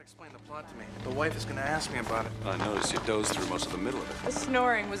Explain the plot to me. The wife is going to ask me about it. I noticed you dozed through most of the middle of it. The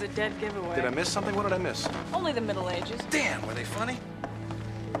snoring was a dead giveaway. Did I miss something? What did I miss? Only the Middle Ages. Damn, were they funny?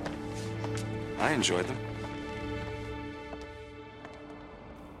 I enjoyed them.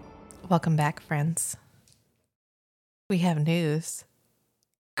 Welcome back, friends. We have news.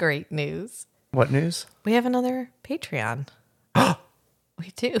 Great news. What news? We have another Patreon.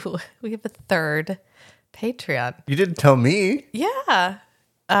 We do. We have a third Patreon. You didn't tell me. Yeah.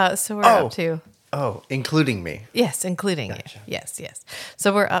 So we're up to... Oh, including me. Yes, including Gotcha. you. Yes.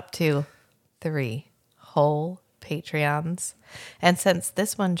 So we're up to 3 whole Patreons. And since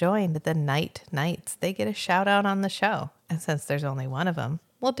this one joined the Nights, they get a shout out on the show. And since there's only one of them,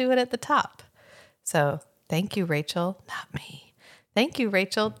 we'll do it at the top. So thank you, Rachel. Not me. Thank you,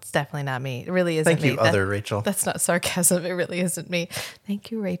 Rachel. It's definitely not me. It really isn't me. Thank you, other Rachel. That's not sarcasm. It really isn't me.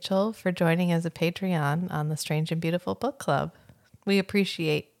 Thank you, Rachel, for joining as a Patreon on the Strange and Beautiful Book Club. We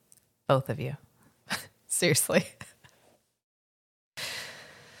appreciate both of you. Seriously.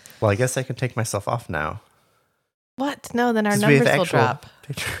 Well, I guess I can take myself off now. What? No, then our 'Cause we have numbers will actual drop.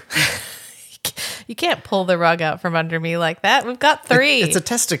 You can't pull the rug out from under me like that. We've got 3. It's a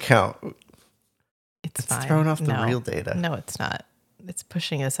test account. It's It's fine. throwing off the No. real data. No, it's not. It's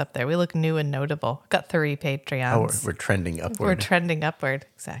pushing us up there. We look new and notable. Got 3 Patreons. Oh, we're trending upward. We're trending upward.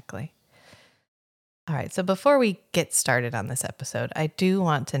 Exactly. All right. So before we get started on this episode, I do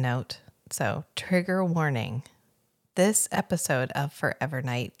want to note, so trigger warning. This episode of Forever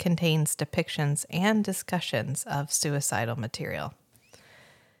Night contains depictions and discussions of suicidal material.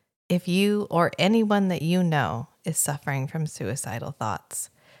 If you or anyone that you know is suffering from suicidal thoughts,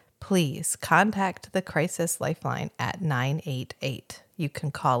 please contact the Crisis Lifeline at 988. You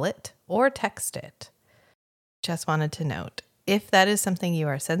can call it or text it. Just wanted to note, if that is something you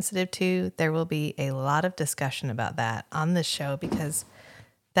are sensitive to, there will be a lot of discussion about that on this show because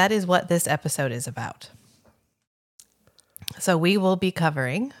that is what this episode is about. So we will be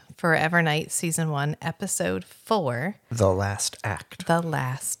covering Forever Night Season 1, Episode 4. The last act. The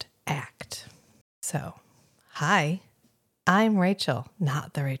last act. So, hi. I'm Rachel,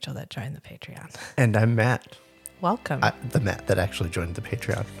 not the Rachel that joined the Patreon. And I'm Matt. Welcome. The Matt that actually joined the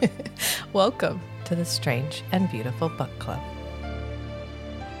Patreon. Welcome to the Strange and Beautiful Book Club.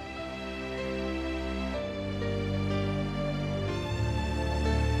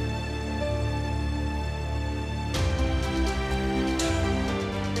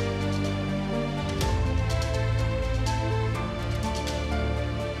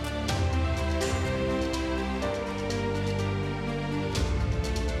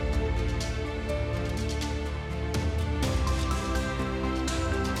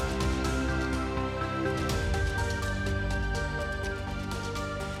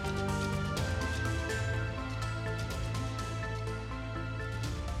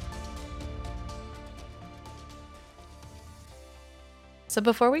 So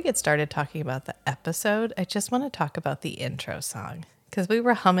before we get started talking about the episode, I just want to talk about the intro song because we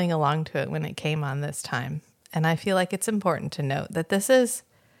were humming along to it when it came on this time. And I feel like it's important to note that this is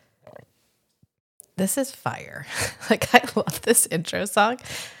fire. Like, I love this intro song.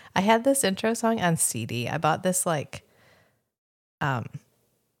 I had this intro song on CD. I bought this like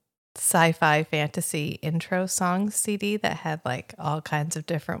sci-fi fantasy intro songs CD that had like all kinds of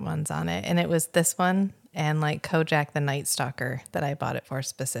different ones on it. And it was this one and like Kojak the Night Stalker that I bought it for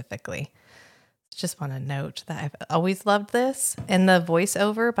specifically. Just want to note that I've always loved this. And the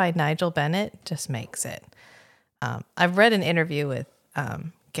voiceover by Nigel Bennett just makes it. I've read an interview with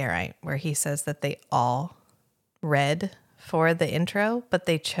Garrett where he says that they all read for the intro, but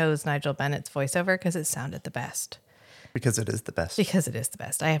they chose Nigel Bennett's voiceover because it sounded the best. Because it is the best. Because it is the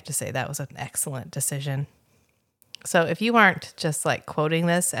best. I have to say that was an excellent decision. So if you aren't just like quoting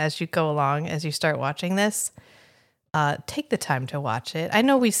this as you go along, as you start watching this, take the time to watch it. I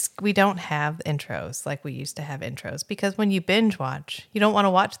know we don't have intros like we used to have intros because when you binge watch, you don't want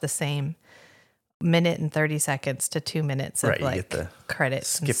to watch the same minute and 30 seconds to 2 minutes of Right, you like get the credits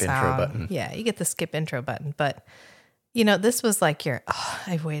skip and intro sound. button. Yeah, you get the skip intro button. But, you know, this was like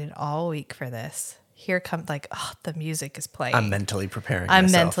I've waited all week for this. Here comes the music is playing. I'm mentally preparing I'm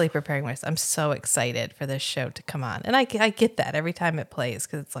myself. mentally preparing myself. I'm so excited for this show to come on. And I get that every time it plays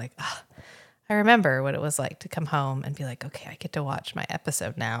because it's like, I remember what it was like to come home and be like, okay, I get to watch my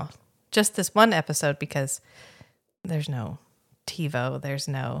episode now. Just this one episode because there's no TiVo, there's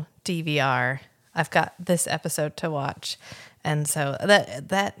no DVR. I've got this episode to watch. And so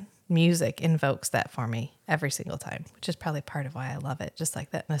that music invokes that for me every single time, which is probably part of why I love it. Just like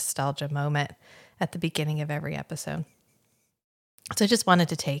that nostalgia moment at the beginning of every episode. So I just wanted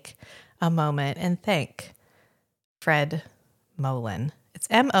to take a moment and thank Fred Molin.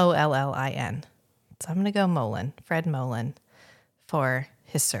 It's Mollin. So I'm going to go Molin, Fred Molin, for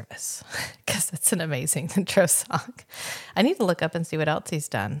his service because it's an amazing intro song. I need to look up and see what else he's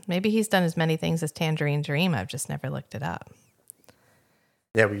done. Maybe he's done as many things as Tangerine Dream. I've just never looked it up.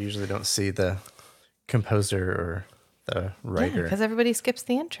 Yeah, we usually don't see the composer or the writer. Because everybody skips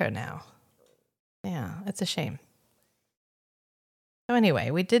the intro now. Yeah, it's a shame. So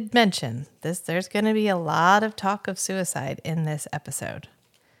anyway, we did mention this. There's going to be a lot of talk of suicide in this episode.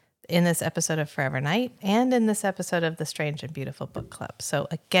 In this episode of Forever Night and in this episode of the Strange and Beautiful Book Club. So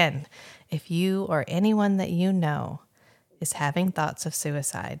again, if you or anyone that you know is having thoughts of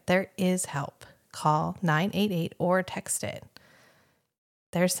suicide, there is help. Call 988 or text it.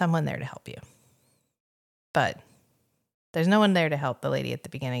 There's someone there to help you. But there's no one there to help the lady at the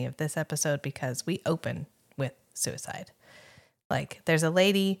beginning of this episode because we open with suicide. Like, there's a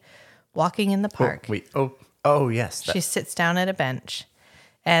lady walking in the park. Yes. She sits down at a bench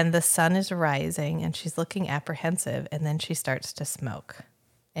and the sun is rising and she's looking apprehensive, and then she starts to smoke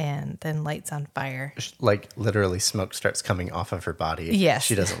and then lights on fire. Like, literally smoke starts coming off of her body. Yes.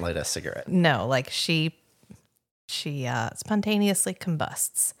 She doesn't light a cigarette. No, like she spontaneously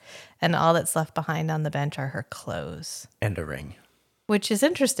combusts, and all that's left behind on the bench are her clothes. And a ring. Which is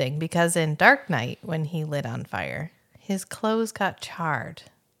interesting because in Dark Knight, when he lit on fire, his clothes got charred.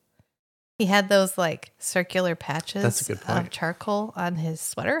 He had those like circular patches That's a good point. of charcoal on his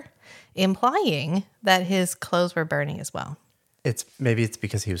sweater, implying that his clothes were burning as well. Maybe it's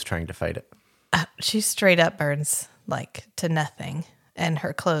because he was trying to fight it. She straight up burns like to nothing, and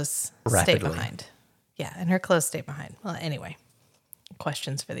her clothes stay Rapidly. behind. Yeah, and her clothes stay behind. Well, anyway,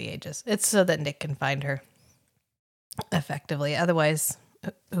 questions for the ages. It's so that Nick can find her effectively. Otherwise,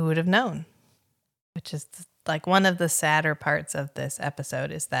 who would have known? Which is like one of the sadder parts of this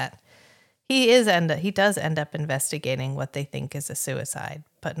episode is that he does end up investigating what they think is a suicide,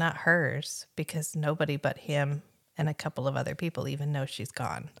 but not hers, because nobody but him and a couple of other people even know she's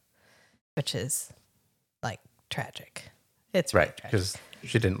gone, which is like tragic. It's really Right, tragic. because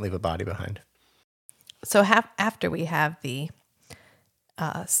she didn't leave a body behind. So after we have the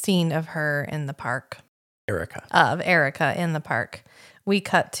scene of her in the park, Erica in the park, we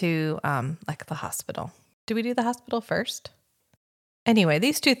cut to like the hospital. Do we do the hospital first? Anyway,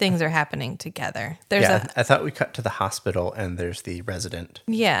 these two things are happening together. I thought we cut to the hospital and there's the resident.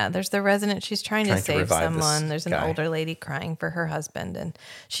 Yeah, there's the resident. She's trying to save revive this someone. There's an guy. older lady crying for her husband, and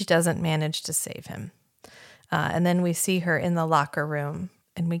she doesn't manage to save him. And then we see her in the locker room,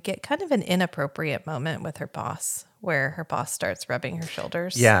 and we get kind of an inappropriate moment with her boss, where her boss starts rubbing her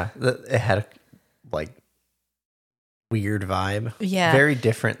shoulders. Yeah, it had a like weird vibe. Yeah. Very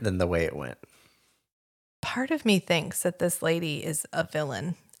different than the way it went. Part of me thinks that this lady is a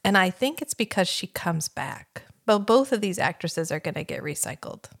villain, and I think it's because she comes back. But both of these actresses are going to get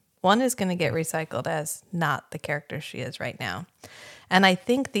recycled. One is going to get recycled as not the character she is right now. And I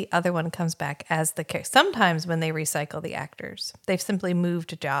think the other one comes back as the character. Sometimes when they recycle the actors, they've simply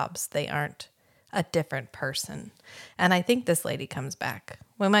moved jobs. They aren't a different person. And I think this lady comes back.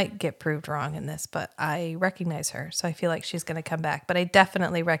 We might get proved wrong in this, but I recognize her. So I feel like she's going to come back. But I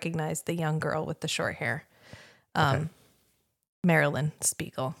definitely recognize the young girl with the short hair. Marilyn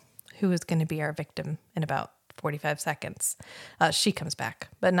Spiegel, who is going to be our victim in about 45 seconds. She comes back,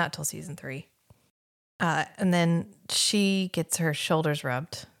 but not till season 3. And then she gets her shoulders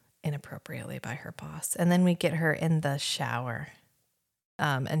rubbed inappropriately by her boss. And then we get her in the shower.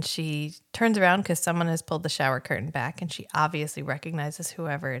 And she turns around because someone has pulled the shower curtain back, and she obviously recognizes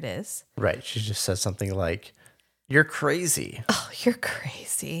whoever it is. Right. She just says something like, "You're crazy." Oh, you're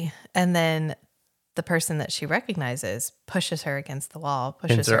crazy. And then the person that she recognizes pushes her against the wall,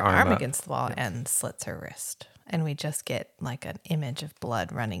 pushes Pins her her arm arm up. against the wall, and slits her wrist. And we just get like an image of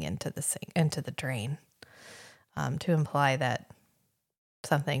blood running into the sink, into the drain, to imply that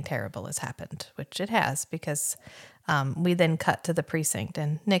something terrible has happened, which it has, because we then cut to the precinct,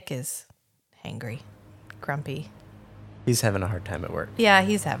 and Nick is hangry, grumpy. He's having a hard time at work. Yeah,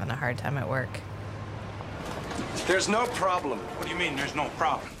 he's having a hard time at work. There's no problem. What do you mean there's no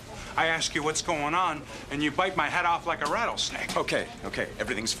problem? I ask you what's going on, and you bite my head off like a rattlesnake. Okay,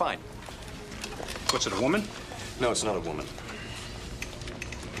 everything's fine. What's it, a woman? No, it's not a woman.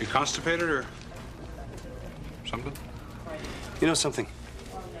 You constipated or something? You know something?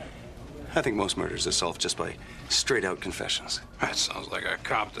 I think most murders are solved just by straight-out confessions. That sounds like a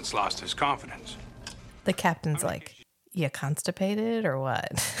cop that's lost his confidence. The captain's like, "You constipated or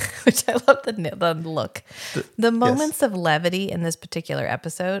what?" Which I love the look. The moments of levity in this particular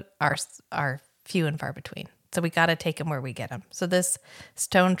episode are few and far between. So we got to take him where we get him. So this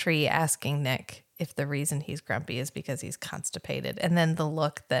stone tree asking Nick if the reason he's grumpy is because he's constipated. And then the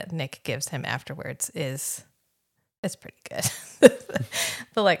look that Nick gives him afterwards it's pretty good.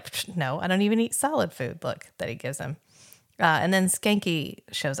 The like, no, I don't even eat solid food look that he gives him. And then Skanky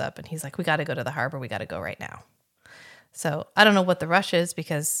shows up and he's like, we got to go to the harbor. We got to go right now. So I don't know what the rush is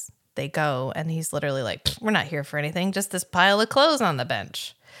because they go and he's literally like, we're not here for anything. Just this pile of clothes on the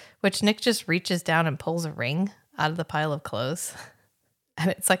bench, which Nick just reaches down and pulls a ring out of the pile of clothes.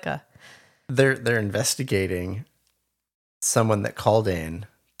 And it's like They're investigating someone that called in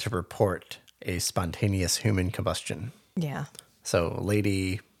to report a spontaneous human combustion. yeah. So a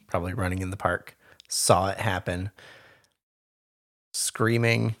lady probably running in the park saw it happen,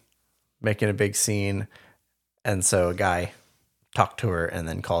 screaming, making a big scene. And so a guy talked to her and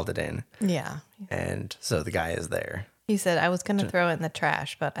then called it in. Yeah. And so the guy is there. He said, I was going to throw it in the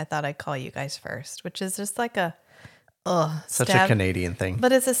trash, but I thought I'd call you guys first, which is just like Such a Canadian thing.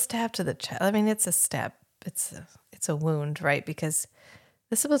 But it's a stab to the chest. I mean, it's a stab. It's a wound, right? Because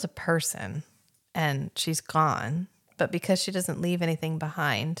this was a person and she's gone, but because she doesn't leave anything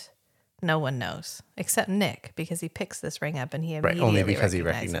behind, no one knows except Nick, because he picks this ring up and he immediately only because he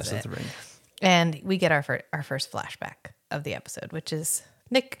recognizes recognizes the ring. And we get our first flashback of the episode, which is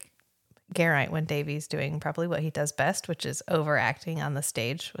Nick Geraint when Davy's doing probably what he does best, which is overacting on the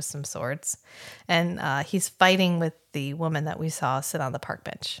stage with some swords. And he's fighting with the woman that we saw sit on the park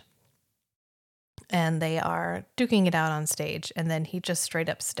bench. And they are duking it out on stage. And then he just straight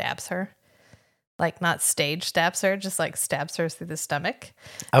up stabs her. Like not stage stabs her, just like stabs her through the stomach.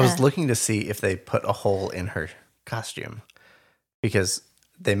 I was looking to see if they put a hole in her costume because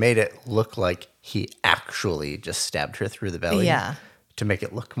they made it look like he actually just stabbed her through the belly. Yeah. To make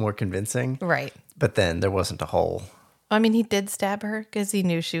it look more convincing. Right. But then there wasn't a hole. I mean, he did stab her because he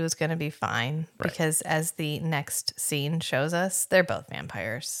knew she was going to be fine. Right. Because as the next scene shows us, they're both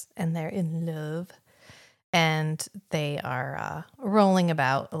vampires and they're in love. And they are rolling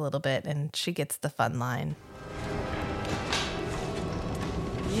about a little bit, and she gets the fun line.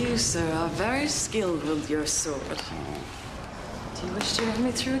 You, sir, are very skilled with your sword. Do you wish to run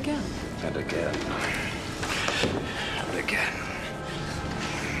me through again? And again. And again.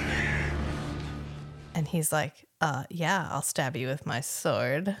 And he's like, yeah, I'll stab you with my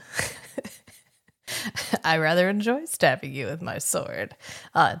sword. I rather enjoy stabbing you with my sword.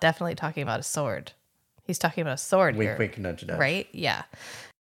 Definitely talking about a sword. He's talking about a sword Wink, here. wink, nudge, nudge. Right? Yeah.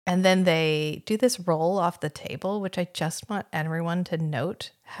 And then they do this roll off the table, which I just want everyone to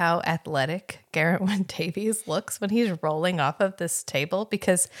note how athletic Geraint Davies looks when he's rolling off of this table,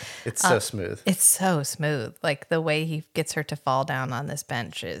 because It's so smooth. it's so smooth. Like the way he gets her to fall down on this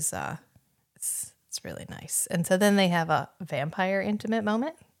bench is it's really nice. And so then they have a vampire intimate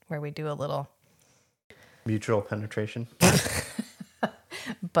moment where we do a little Mutual penetration.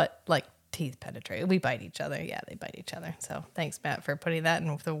 but like teeth penetrate. We bite each other. Yeah, they bite each other. So thanks, Matt, for putting that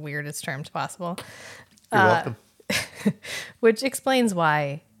in the weirdest terms possible. You're welcome. Which explains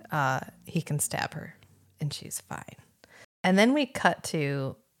why he can stab her and she's fine. And then we cut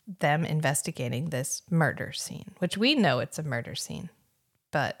to them investigating this murder scene, which we know it's a murder scene.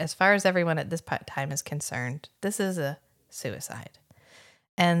 But as far as everyone at this time is concerned, this is a suicide.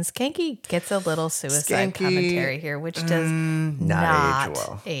 And Skanky gets a little suicide commentary here, which does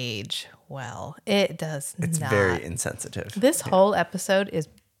not age well. It does not. It's very insensitive. This whole episode is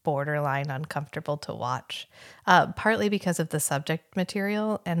borderline uncomfortable to watch, partly because of the subject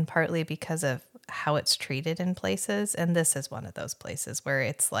material and partly because of how it's treated in places. And this is one of those places where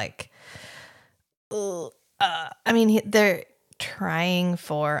it's like, they're trying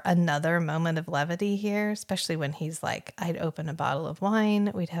for another moment of levity here, especially when he's like, I'd open a bottle of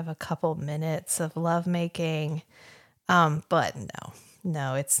wine, we'd have a couple minutes of lovemaking. But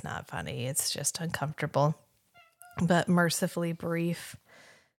no, it's not funny. It's just uncomfortable, but mercifully brief.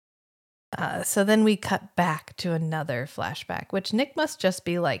 So then we cut back to another flashback, which Nick must just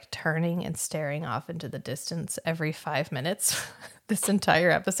be like turning and staring off into the distance every 5 minutes this entire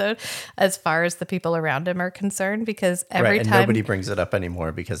episode, as far as the people around him are concerned, because every and time nobody brings it up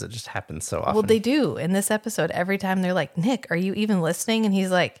anymore because it just happens so often. Well, they do in this episode. Every time they're like, Nick, are you even listening? And he's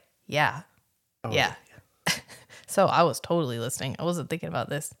like, yeah. So I was totally listening. I wasn't thinking about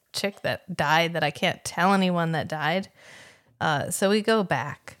this chick that died that I can't tell anyone that died. So we go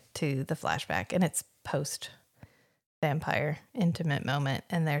back to the flashback, and it's post vampire intimate moment,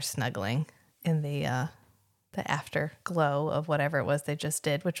 and they're snuggling in the afterglow of whatever it was they just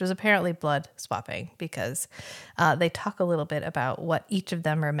did, which was apparently blood swapping, because they talk a little bit about what each of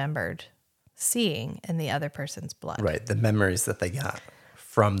them remembered seeing in the other person's blood. Right, the memories that they got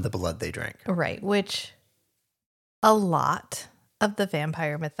from the blood they drank. Right, which A lot of the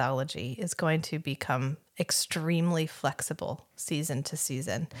vampire mythology is going to become extremely flexible season to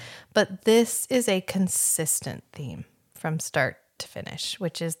season, but this is a consistent theme from start to finish,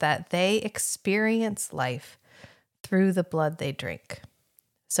 which is that they experience life through the blood they drink.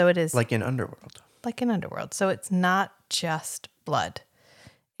 So it is Like in Underworld. like in Underworld. So it's not just blood.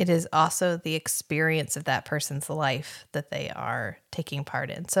 It is also the experience of that person's life that they are taking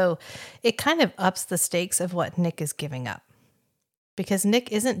part in. So it kind of ups the stakes of what Nick is giving up. Because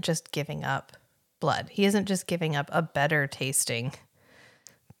Nick isn't just giving up blood. He isn't just giving up a better tasting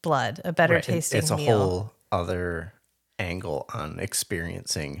blood, a better tasting It's a meal. whole other angle on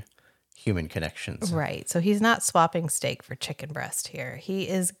experiencing human connections. Right. So he's not swapping steak for chicken breast here. He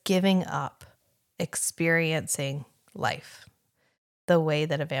is giving up experiencing life the way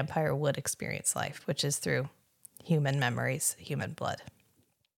that a vampire would experience life, which is through human memories, human blood,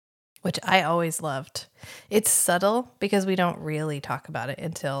 which I always loved. It's subtle because we don't really talk about it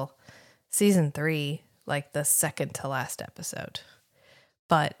until season 3, like the second to last episode.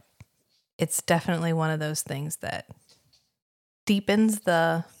 But it's definitely one of those things that deepens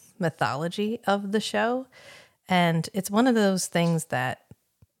the mythology of the show. And it's one of those things that,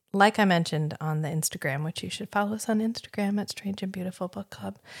 like I mentioned on the Instagram, which you should follow us on Instagram at Strange and Beautiful Book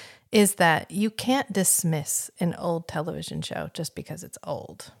Club, is that you can't dismiss an old television show just because it's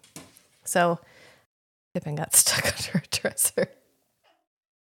old. So Pippin got stuck under a dresser.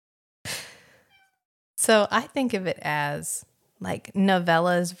 So I think of it as like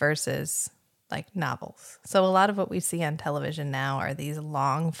novellas versus like novels. So a lot of what we see on television now are these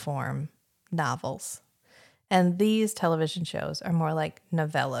long form novels. And these television shows are more like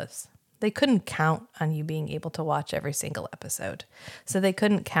novellas. They couldn't count on you being able to watch every single episode. So they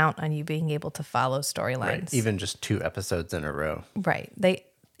couldn't count on you being able to follow storylines. Right. Even just 2 episodes in a row. Right.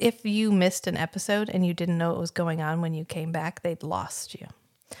 If you missed an episode and you didn't know what was going on when you came back, they'd lost you.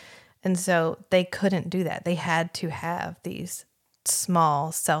 And so they couldn't do that. They had to have these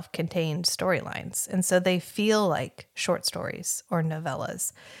small, self-contained storylines. And so they feel like short stories or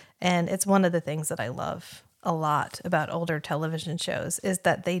novellas. And it's one of the things that I love a lot about older television shows is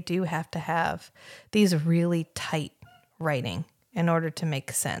that they do have to have these really tight writing in order to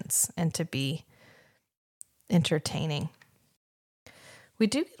make sense and to be entertaining. We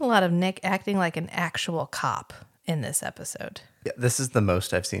do get a lot of Nick acting like an actual cop in this episode. Yeah, this is the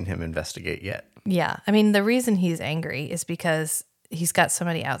most I've seen him investigate yet. Yeah. I mean, the reason he's angry is because he's got so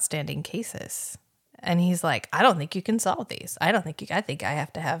many outstanding cases. And he's like, I don't think you can solve these. I think I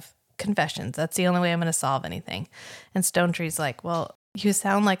have to have confessions. That's the only way I'm going to solve anything. And Stone Tree's like, well, you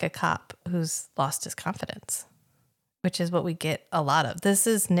sound like a cop who's lost his confidence, which is what we get a lot of. This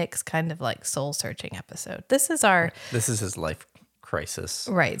is Nick's kind of like soul searching episode. This is his life crisis.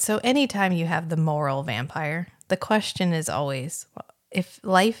 Right. So anytime you have the moral vampire, the question is always, if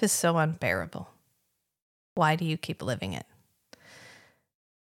life is so unbearable, why do you keep living it?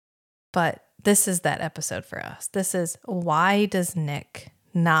 But this is that episode for us. This is, why does Nick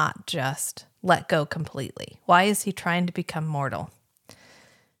not just let go completely? Why is he trying to become mortal?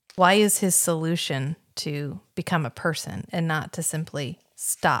 Why is his solution to become a person and not to simply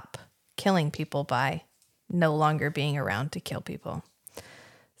stop killing people by no longer being around to kill people?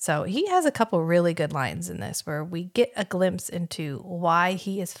 So he has a couple really good lines in this where we get a glimpse into why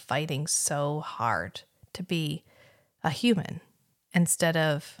he is fighting so hard to be a human instead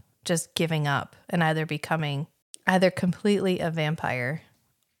of just giving up and either becoming either completely a vampire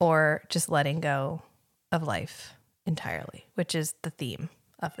or just letting go of life entirely, which is the theme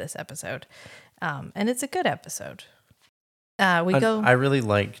of this episode. And it's a good episode. I really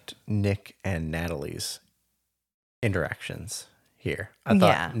liked Nick and Natalie's interactions here. I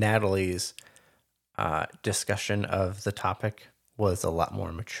thought Natalie's discussion of the topic was a lot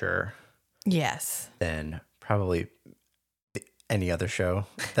more mature. Yes. Than probably any other show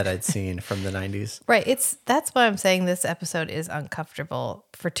that I'd seen from the 90s. Right. That's why I'm saying this episode is uncomfortable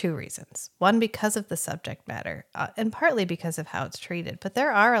for 2 reasons. One, because of the subject matter, and partly because of how it's treated. But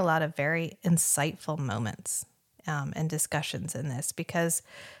there are a lot of very insightful moments and discussions in this because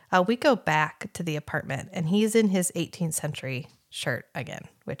we go back to the apartment and he's in his 18th century shirt again,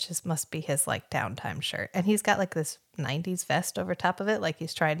 which must be his like downtime shirt. And he's got like this 90s vest over top of it, like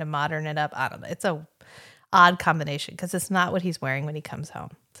he's trying to modern it up. I don't know. It's a odd combination because it's not what he's wearing when he comes home.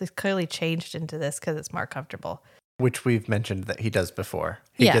 So he's clearly changed into this because it's more comfortable. Which we've mentioned that he does before.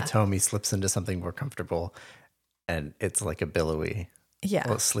 He gets home, he slips into something more comfortable, and it's like a billowy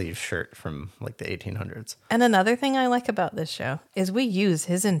sleeve shirt from like the 1800s. And another thing I like about this show is we use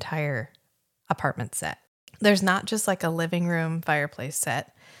his entire apartment set. There's not just like a living room fireplace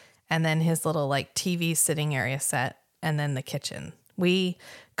set and then his little like TV sitting area set, and then the kitchen. We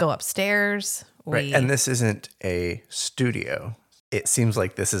go upstairs. Right. And this isn't a studio. It seems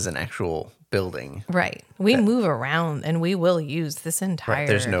like this is an actual building. Right. We move around, and we will use this entire. Right.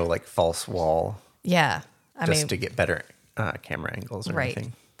 There's no like false wall. Yeah. I just mean, to get better camera angles or right.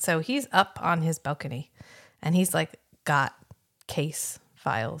 anything. So he's up on his balcony, and he's like got case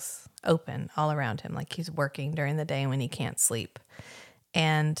files open all around him, like he's working during the day when he can't sleep.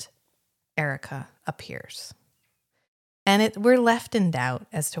 And Erica appears. And we're left in doubt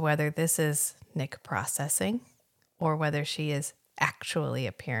as to whether this is Nick processing or whether she is actually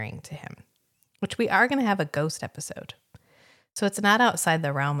appearing to him, which we are going to have a ghost episode. So it's not outside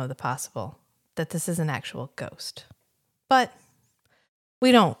the realm of the possible that this is an actual ghost. But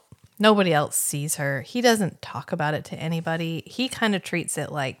nobody else sees her. He doesn't talk about it to anybody. He kind of treats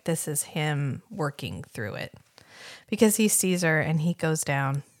it like this is him working through it because he sees her and he goes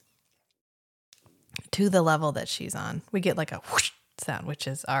down to the level that she's on. We get like a whoosh sound, which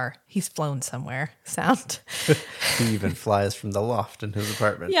is he's flown somewhere sound. He even flies from the loft in his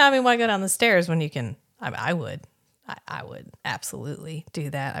apartment. Yeah, I mean, why go down the stairs when you can? I would. I would absolutely do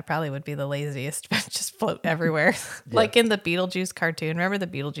that. I probably would be the laziest, but just float everywhere. Like in the Beetlejuice cartoon. Remember the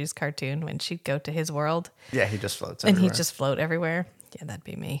Beetlejuice cartoon when she'd go to his world? Yeah, he just floats everywhere. And he'd just float everywhere. Yeah, that'd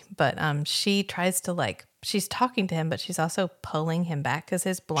be me. But she tries to she's talking to him, but she's also pulling him back because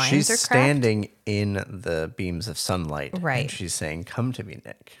his blinds are cracked. She's standing in the beams of sunlight. Right. And she's saying, "Come to me,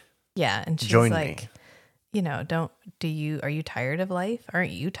 Nick." Yeah, and she's Join like, me. Are you tired of life?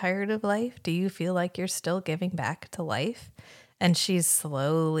 Aren't you tired of life? Do you feel like you're still giving back to life? And she's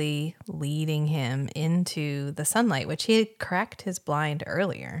slowly leading him into the sunlight, which he had cracked his blind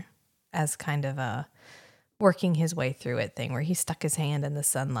earlier as kind of a working his way through it thing where he stuck his hand in the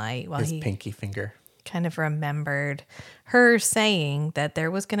sunlight while His pinky finger. kind of remembered her saying that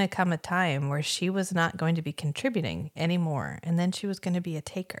there was going to come a time where she was not going to be contributing anymore. And then she was going to be a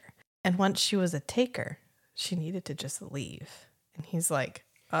taker. And once she was a taker, she needed to just leave. And he's like,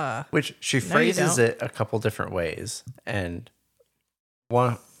 Which she No, you phrases don't. it a couple different ways. And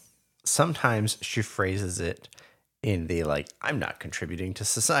sometimes she phrases it in the like, I'm not contributing to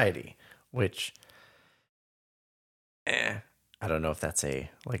society, which I don't know if that's a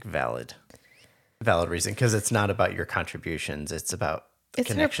like valid reason, because it's not about your contributions. It's about the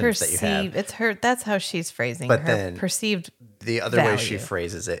connections that you have. That's how she's phrasing But her then perceived the other way she value.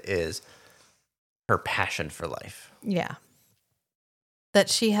 phrases it is her passion for life. Yeah. That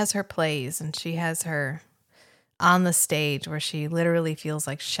she has her plays and she has her on the stage where she literally feels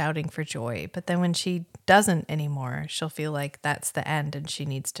like shouting for joy. But then when she doesn't anymore, she'll feel like that's the end and she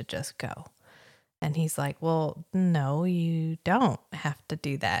needs to just go. And he's like, well, no, you don't have to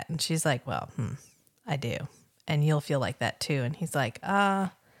do that. And she's like, well, I do. And you'll feel like that too. And he's like,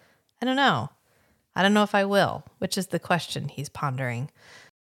 I don't know. I don't know if I will, which is the question he's pondering.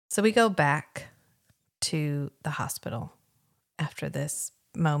 So we go back to the hospital after this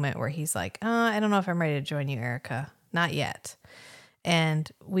moment where he's like, I don't know if I'm ready to join you, Erica. Not yet.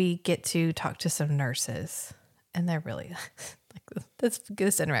 And we get to talk to some nurses, and they're really like,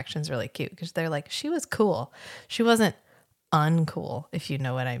 this interaction is really cute because they're like, she was cool. She wasn't uncool, if you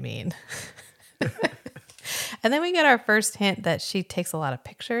know what I mean. And then we get our first hint that she takes a lot of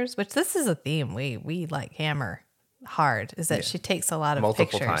pictures, which this is a theme we like hammer hard, is that she takes a lot of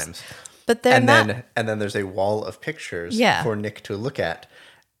multiple pictures. times. But they're not. And then there's a wall of pictures Yeah. for Nick to look at.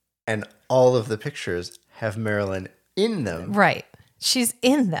 And all of the pictures have Marilyn in them. Right. She's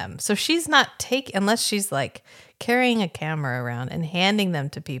in them. So she's not unless she's like carrying a camera around and handing them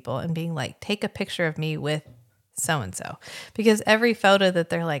to people and being like, take a picture of me with so-and-so. Because every photo that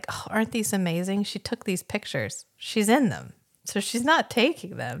they're like, oh, aren't these amazing? She took these pictures. She's in them. So she's not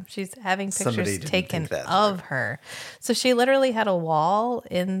taking them. She's having Somebody pictures didn't taken think that of through. her. So she literally had a wall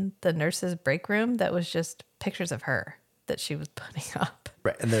in the nurse's break room that was just pictures of her that she was putting up.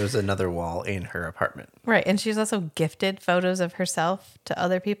 Right. And there was another wall in her apartment. Right. And she's also gifted photos of herself to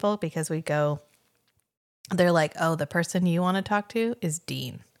other people because they're like, oh, the person you want to talk to is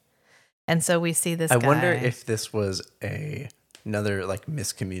Dean. And so we see this I guy. wonder if this was another like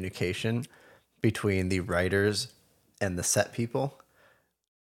miscommunication between the writers and the set people.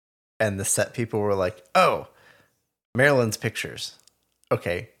 And the set people were like, oh, Marilyn's pictures.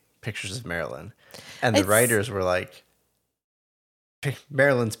 Okay, pictures of Marilyn. And the writers were like,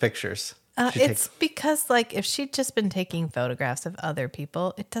 Marilyn's pictures. It's because like if she'd just been taking photographs of other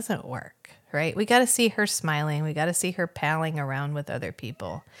people, it doesn't work, right? We got to see her smiling. We got to see her palling around with other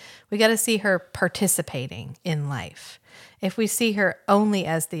people. We got to see her participating in life. If we see her only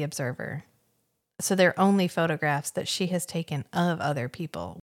as the observer, so they're only photographs that she has taken of other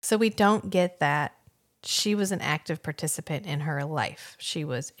people, So we don't get that she was an active participant in her life. She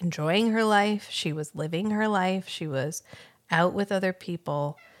was enjoying her life. She was living her life. She was out with other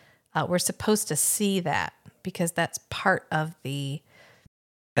people. We're supposed to see that because that's part of the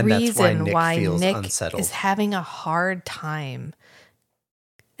reason why Nick unsettled. is having a hard time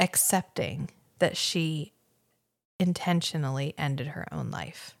accepting that she intentionally ended her own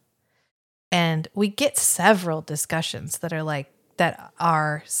life. And we get several discussions that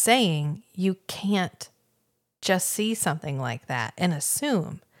are saying you can't just see something like that and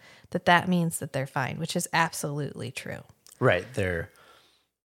assume that that means that they're fine, which is absolutely true. Right. Their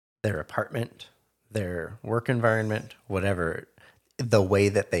apartment, their work environment, whatever, the way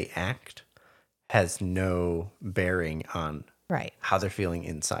that they act has no bearing on how they're feeling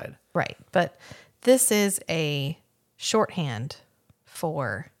inside. Right. But this is a shorthand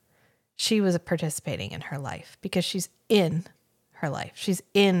for she was participating in her life because she's in her life. She's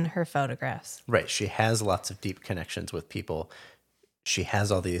in her photographs. Right. She has lots of deep connections with people. She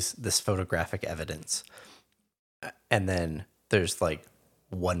has all this photographic evidence. And then there's like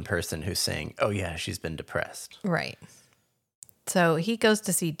one person who's saying, oh yeah, she's been depressed. Right. So he goes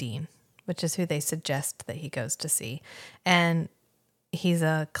to see Dean, which is who they suggest that he goes to see. And he's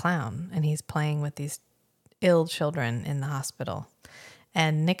a clown and he's playing with these ill children in the hospital.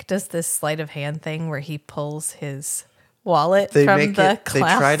 And Nick does this sleight of hand thing where he pulls his wallet from the clown's They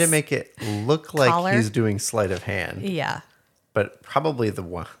try to make it look like collar. he's doing sleight of hand. Yeah. But probably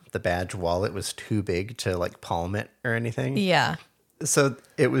the badge wallet was too big to like palm it or anything. Yeah. So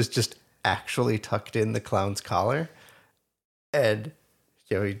it was just actually tucked in the clown's collar. And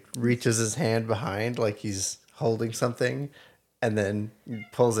he reaches his hand behind like he's holding something and then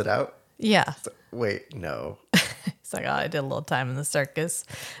pulls it out. Yeah. So, wait, no. It's like, oh, I did a little time in the circus.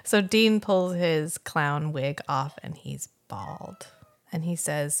 So Dean pulls his clown wig off and he's bald. And he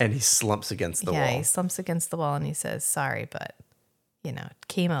says... And he slumps against the wall. Yeah, he slumps against the wall and he says, sorry, but,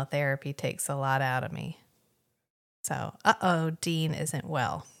 chemotherapy takes a lot out of me. So, Dean isn't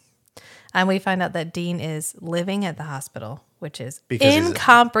well. And we find out that Dean is living at the hospital, which is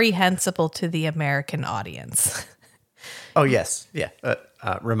incomprehensible to the American audience. Oh, yes. Yeah.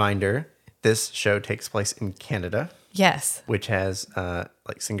 Reminder, this show takes place in Canada. Yes. Which has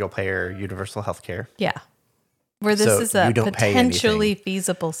single-payer universal health care. Yeah. Where this is a potentially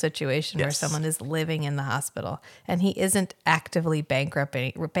feasible situation where someone is living in the hospital and he isn't actively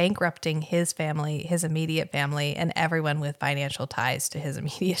bankrupting his family, his immediate family, and everyone with financial ties to his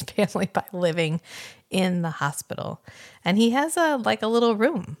immediate family by living in the hospital. And he has a little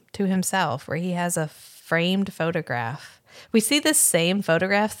room to himself where he has a framed photograph. We see this same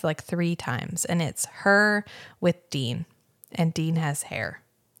photograph 3 times, and it's her with Dean, and Dean has hair,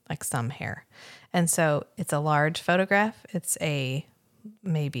 some hair. And so it's a large photograph. It's a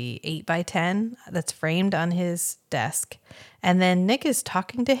maybe 8x10 that's framed on his desk. And then Nick is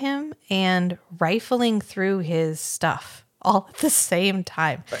talking to him and rifling through his stuff all at the same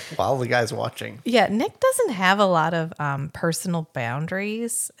time. While the guy's watching. Yeah, Nick doesn't have a lot of personal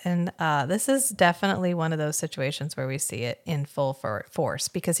boundaries. And this is definitely one of those situations where we see it in full force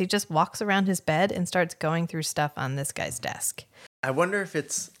because he just walks around his bed and starts going through stuff on this guy's desk. I wonder if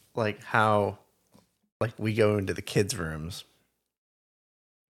it's how... we go into the kids' rooms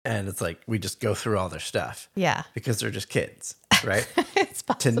and it's we just go through all their stuff. Yeah. Because they're just kids, right? It's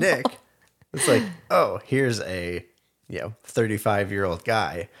possible. To Nick, it's here's a 35-year-old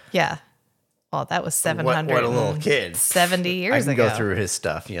guy. Yeah. Well, that was 700. What a little kid. 70 years ago. I can go through his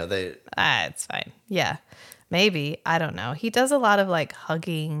stuff. It's fine. Yeah. Maybe. I don't know. He does a lot of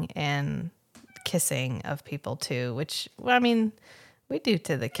hugging and kissing of people too, which, we do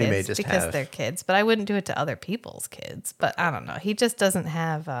to the kids because they're kids, but I wouldn't do it to other people's kids. But I don't know. He just doesn't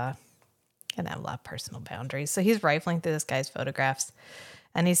have a lot of personal boundaries. So he's rifling through this guy's photographs,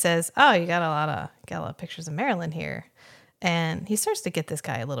 and he says, "Oh, you got a lot of pictures of Marilyn here," and he starts to get this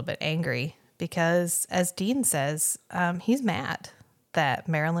guy a little bit angry because, as Dean says, he's mad that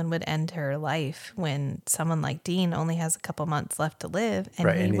Marilyn would end her life when someone like Dean only has a couple months left to live, and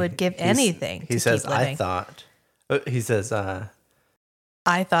he would give anything. He says, "I thought." He says,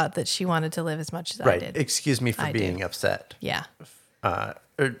 I thought that she wanted to live as much as I did. Excuse me for being upset. Yeah.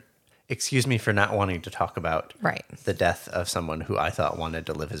 Or excuse me for not wanting to talk about right. the death of someone who I thought wanted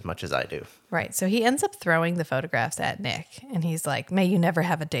to live as much as I do. Right. So he ends up throwing the photographs at Nick, and he's like, may you never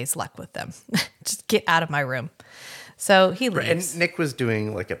have a day's luck with them. Just get out of my room. So he leaves. And Nick was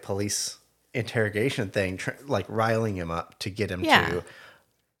doing a police interrogation thing, riling him up to get him to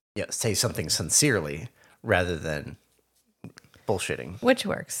say something sincerely rather than bullshitting. Which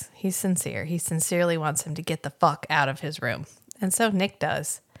works. He's sincere. He sincerely wants him to get the fuck out of his room. And so Nick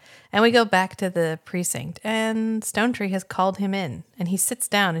does. And we go back to the precinct, and Stonetree has called him in, and he sits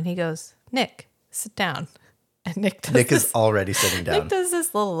down, and he goes, "Nick, sit down." And Nick is already sitting down. Nick does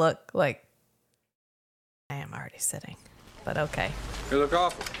this little look like, I am already sitting, but okay. You look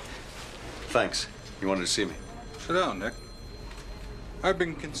awful. Thanks. You wanted to see me? Sit down, Nick. I've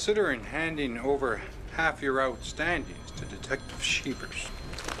been considering handing over half your outstandings to Detective Sheevers.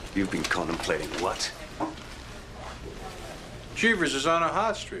 You've been contemplating what? Sheevers is on a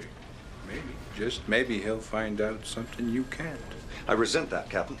hot streak. Maybe, just maybe he'll find out something you can't. I resent that,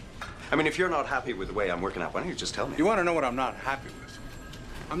 Captain. I mean, if you're not happy with the way I'm working out, why don't you just tell me? You want to know what I'm not happy with?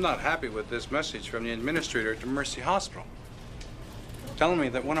 I'm not happy with this message from the administrator at the Mercy Hospital, telling me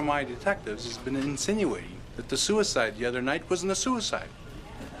that one of my detectives has been insinuating that the suicide the other night wasn't a suicide.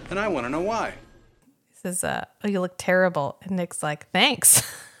 And I want to know why. He says, "Oh, you look terrible." And Nick's like, "Thanks.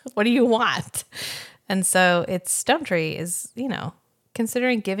 What do you want?" And so it's Stonetree is,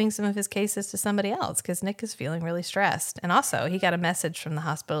 considering giving some of his cases to somebody else because Nick is feeling really stressed. And also, he got a message from the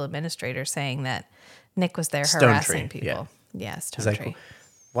hospital administrator saying that Nick was there harassing people. Yeah, Stonetree. Like,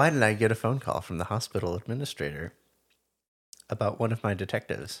 why did I get a phone call from the hospital administrator about one of my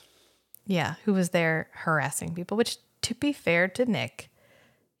detectives? Yeah, who was there harassing people, which, to be fair to Nick,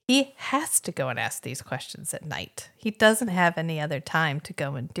 he has to go and ask these questions at night. He doesn't have any other time to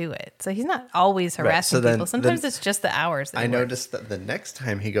go and do it. So he's not always harassing people. Sometimes it's just the hours. I noticed that the next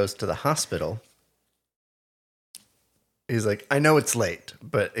time he goes to the hospital, he's like, "I know it's late,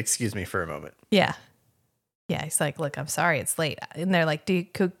 but excuse me for a moment." Yeah. Yeah, he's like, "Look, I'm sorry it's late." And they're like,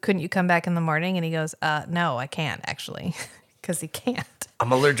 couldn't you come back in the morning? And he goes, "No, I can't, actually," because he can't.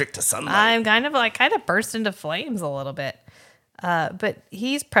 I'm allergic to sunlight. I'm kind of burst into flames a little bit. But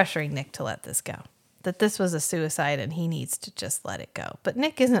he's pressuring Nick to let this go, that this was a suicide and he needs to just let it go. But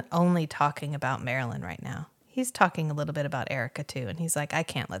Nick isn't only talking about Marilyn right now. He's talking a little bit about Erica too. And he's like, "I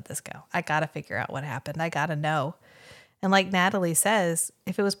can't let this go. I got to figure out what happened. I got to know." And like Natalie says,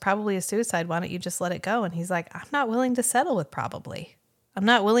 if it was probably a suicide, why don't you just let it go? And he's like, "I'm not willing to settle with probably. I'm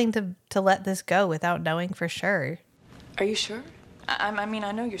not willing to let this go without knowing for sure." Are you sure? I mean,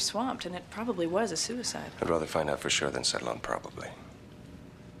 I know you're swamped, and it probably was a suicide. I'd rather find out for sure than settle on probably.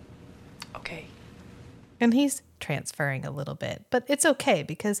 Okay. And he's transferring a little bit, but it's okay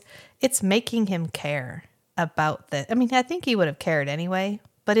because it's making him care about the. I mean, I think he would have cared anyway,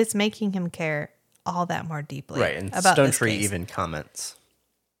 but it's making him care all that more deeply. Right, and about this Stonetree case. even comments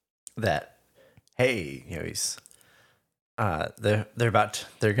that, hey, he's they're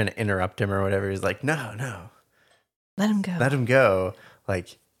going to interrupt him or whatever. He's like, no, Let him go. let him go.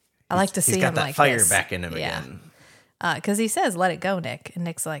 Like, I like to see he's got him that like fire this. back in him again. Because he says, "Let it go, Nick." And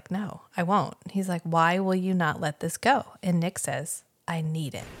Nick's like, "No, I won't." He's like, "Why will you not let this go?" And Nick says, "I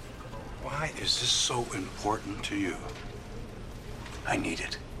need it." Why is this so important to you? I need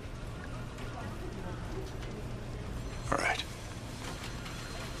it. All right.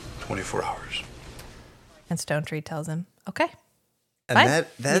 24 hours. And Stonetree tells him, "Okay." And Fine.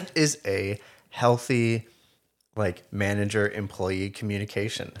 that is a healthy, like, manager-employee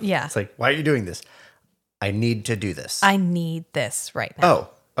communication. Yeah. It's like, why are you doing this? I need to do this. I need this right now.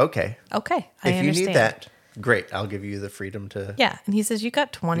 Oh, okay. Okay. I If you understand. need that, great. I'll give you the freedom to. Yeah. And he says, "You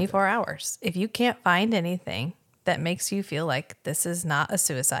got 24 hours. If you can't find anything that makes you feel like this is not a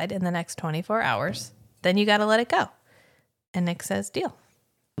suicide in the next 24 hours, then you got to let it go." And Nick says, "Deal."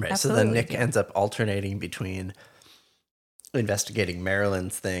 Right. Absolutely, So then Nick deal. ends up alternating between investigating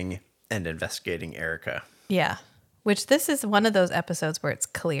Marilyn's thing and investigating Erica. Yeah. Which this is one of those episodes where it's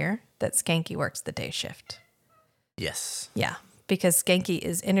clear that Skanky works the day shift. Yes. Yeah. Because Skanky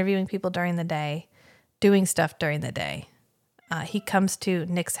is interviewing people during the day, doing stuff during the day. He comes to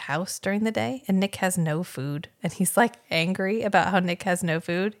Nick's house during the day and Nick has no food. And he's like angry about how Nick has no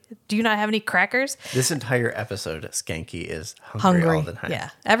food. "Do you not have any crackers?" This entire episode, Skanky is hungry all the time.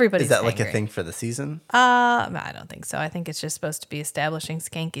 Yeah. Everybody's Is that like hangry. a thing for the season? I don't think so. I think it's just supposed to be establishing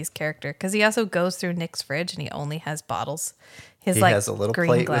Skanky's character because he also goes through Nick's fridge and he only has bottles. He Has a little green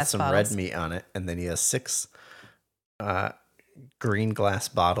plate with glass some bottles. red meat on it, and then he has 6 green glass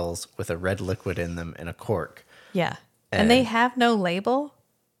bottles with a red liquid in them and a cork. Yeah. And they have no label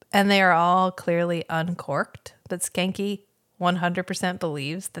and they are all clearly uncorked. But Skanky 100%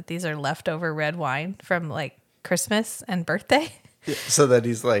 believes that these are leftover red wine from like Christmas and birthday. So that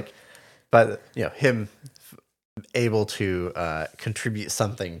he's like, him able to contribute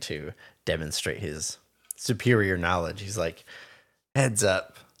something to demonstrate his superior knowledge. He's like, heads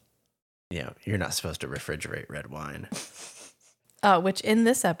up, you're not supposed to refrigerate red wine. Which in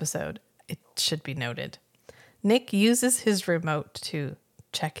this episode, it should be noted, Nick uses his remote to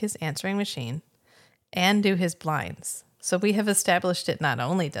check his answering machine and do his blinds So we have established it not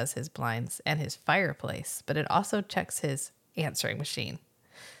only does his blinds and his fireplace, but it also checks his answering machine.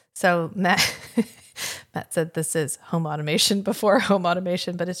 So Matt said this is home automation before home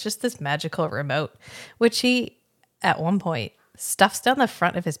automation, but it's just this magical remote, which he, at one point, stuffs down the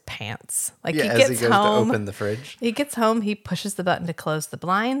front of his pants. Like Yeah, he as gets he goes home, to open the fridge. He gets home, he pushes the button to close the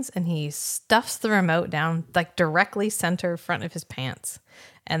blinds, and he stuffs the remote down like directly center front of his pants,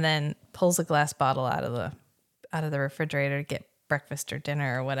 and then pulls a glass bottle out of the refrigerator to get breakfast or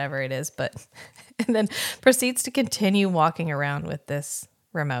dinner or whatever it is, and then proceeds to continue walking around with this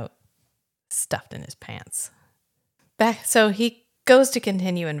remote stuffed in his pants. So he goes to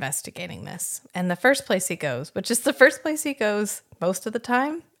continue investigating this. And the first place he goes, which is the first place he goes most of the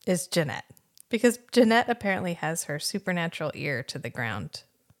time, is Jeanette. Because Jeanette apparently has her supernatural ear to the ground.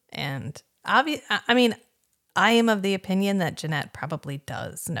 And I am of the opinion that Jeanette probably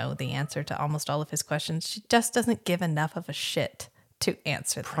does know the answer to almost all of his questions. She just doesn't give enough of a shit to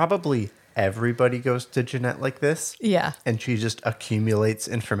answer them. Probably everybody goes to Jeanette like this. Yeah. And she just accumulates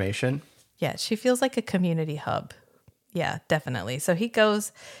information. Yeah, she feels like a community hub. Yeah, definitely. So he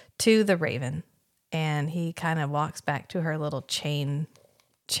goes to the Raven and he kind of walks back to her little chain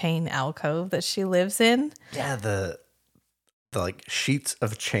alcove that she lives in. Yeah, the like sheets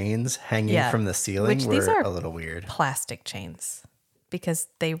of chains hanging from the ceiling which were these are a little weird. Plastic chains because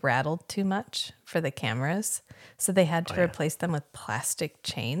they rattled too much for the cameras. So they had to replace them with plastic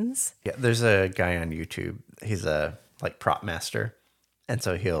chains. Yeah, there's a guy on YouTube. He's a like prop master. And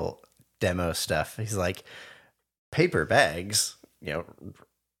so he'll demo stuff. He's like, paper bags,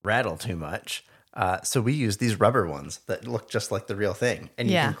 rattle too much. So we use these rubber ones that look just like the real thing. And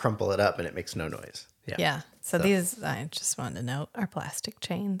you can crumple it up and it makes no noise. Yeah. So these, I just wanted to note, are plastic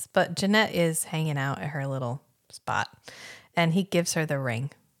chains. But Jeanette is hanging out at her little spot. And he gives her the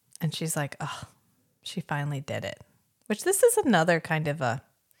ring. And she's like, oh, she finally did it. Which this is another kind of a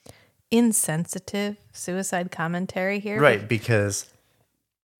insensitive suicide commentary here. Right, because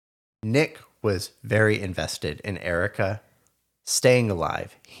Nick was very invested in Erica staying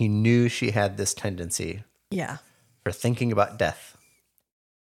alive. He knew she had this tendency for thinking about death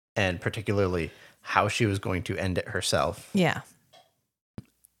and particularly how she was going to end it herself. Yeah.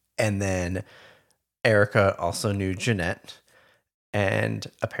 And then Erica also knew Jeanette. And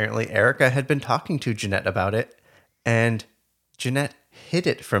apparently Erica had been talking to Jeanette about it. And Jeanette hid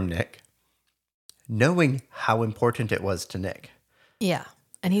it from Nick, knowing how important it was to Nick. Yeah.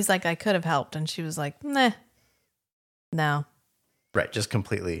 And he's like, I could have helped. And she was like, nah, no. Right, just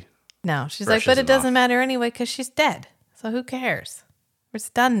completely. No. She's like, but it doesn't matter anyway because she's dead. So who cares?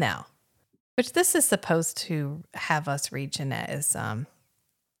 It's done now. Which this is supposed to have us read Jeanette as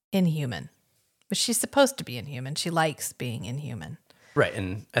inhuman. But she's supposed to be inhuman. She likes being inhuman. Right,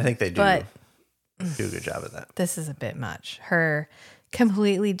 and I think they do a good job of that. This is a bit much. Her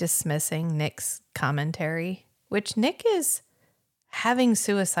completely dismissing Nick's commentary, which Nick is having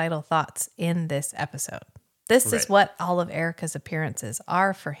suicidal thoughts in this episode. This is what all of Erica's appearances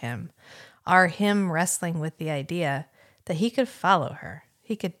are for him, are him wrestling with the idea that he could follow her.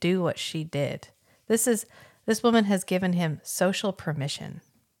 He could do what she did. This woman has given him social permission,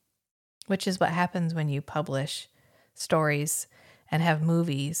 which is what happens when you publish stories and have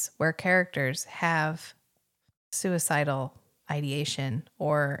movies where characters have suicidal ideation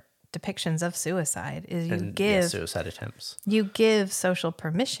or depictions of suicide. Is you give suicide attempts. You give social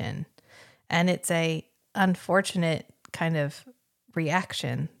permission, and it's a unfortunate kind of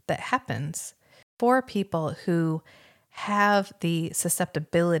reaction that happens for people who have the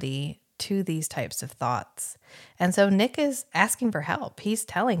susceptibility to these types of thoughts. And so Nick is asking for help. He's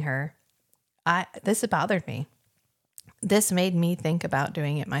telling her, this bothered me. This made me think about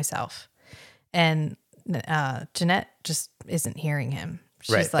doing it myself. And Jeanette just isn't hearing him.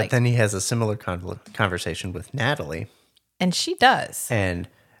 She's right, like, but then he has a similar conversation with Natalie. And she does. And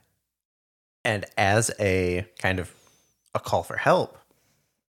as a kind of a call for help,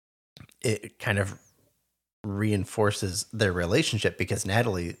 it kind of reinforces their relationship because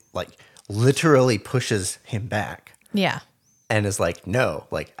Natalie like literally pushes him back. Yeah. And is like, no,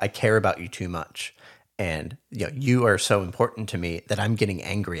 like I care about you too much. And you are so important to me that I'm getting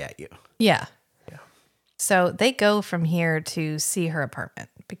angry at you. Yeah. Yeah. So they go from here to see her apartment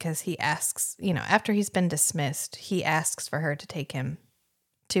because he asks, after he's been dismissed, he asks for her to take him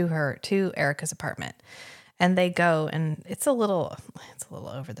to Erica's apartment. And they go, and it's a little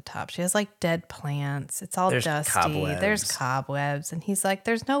over the top. She has like dead plants. It's all dusty. Cobwebs. There's cobwebs. And he's like,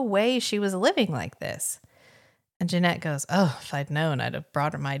 there's no way she was living like this. And Jeanette goes, oh, if I'd known, I'd have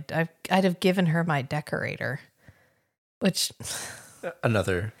brought her I'd have given her my decorator. Which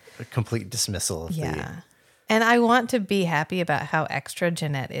another complete dismissal of And I want to be happy about how extra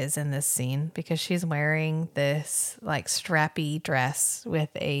Jeanette is in this scene because she's wearing this like strappy dress with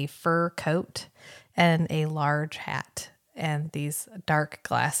a fur coat and a large hat and these dark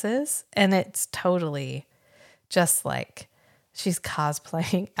glasses. And it's totally just like she's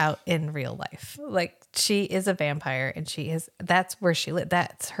cosplaying out in real life. Like she is a vampire and that's where she lives.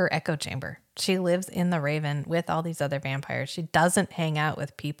 That's her echo chamber. She lives in the Raven with all these other vampires. She doesn't hang out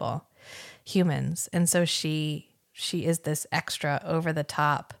with people, humans. And so she is this extra over the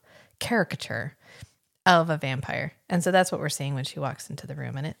top caricature of a vampire. And so that's what we're seeing when she walks into the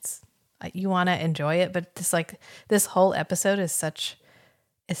room. And it's, you want to enjoy it, but this whole episode is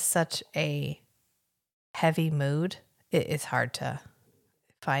such a heavy mood. It is hard to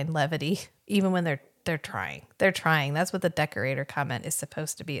find levity, even when they're trying. They're trying. That's what the decorator comment is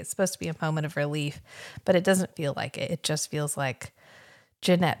supposed to be. It's supposed to be a moment of relief, but it doesn't feel like it. It just feels like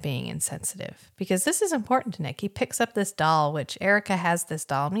Jeanette being insensitive, because this is important to Nick. He picks up this doll, which Erica has this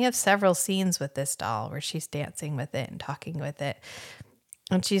doll, and we have several scenes with this doll where she's dancing with it and talking with it.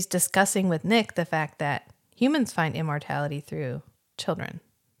 And she's discussing with Nick the fact that humans find immortality through children,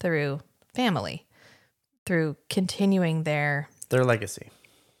 through family, through continuing their legacy.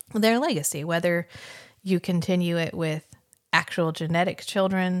 Their legacy, whether you continue it with actual genetic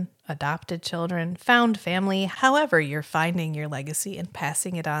children, adopted children, found family, however you're finding your legacy and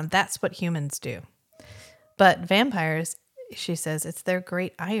passing it on, that's what humans do. But vampires, she says, it's their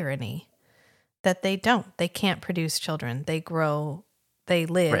great irony that they don't. They can't produce children. They grow, they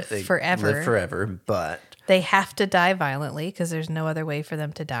live forever. Live forever, but they have to die violently because there's no other way for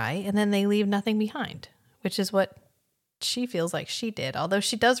them to die, and then they leave nothing behind, which is what she feels like she did, although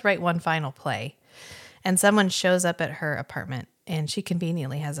she does write one final play. And someone shows up at her apartment, and she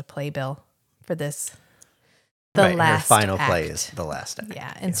conveniently has a playbill for this. Last her final act. play is the last act.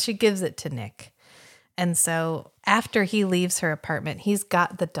 Yeah, and she gives it to Nick. And so after he leaves her apartment, he's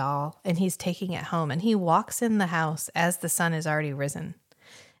got the doll, and he's taking it home. And he walks in the house as the sun is already risen.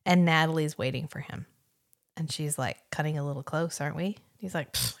 And Natalie's waiting for him. And she's like, cutting a little close, aren't we? He's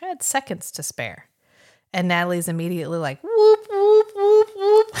like, I had seconds to spare. And Natalie's immediately like, whoop, whoop, whoop,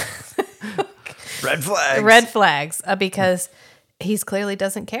 whoop. Red flags. Red flags, because he clearly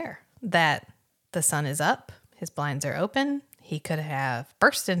doesn't care that the sun is up, his blinds are open. He could have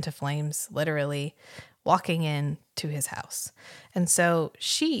burst into flames, literally walking into his house. And so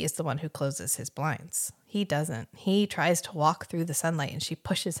she is the one who closes his blinds. He doesn't. He tries to walk through the sunlight, and she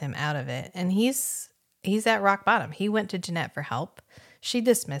pushes him out of it. And he's at rock bottom. He went to Jeanette for help. She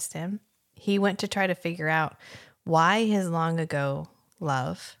dismissed him. He went to try to figure out why his long ago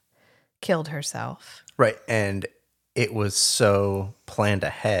love killed herself. Right. And it was so planned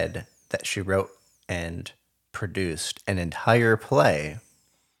ahead that she wrote and produced an entire play.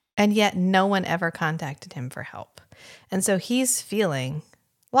 And yet no one ever contacted him for help. And so he's feeling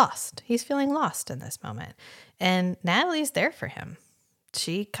lost. He's feeling lost in this moment. And Natalie's there for him.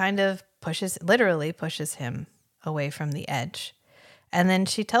 She kind of literally pushes him away from the edge. And then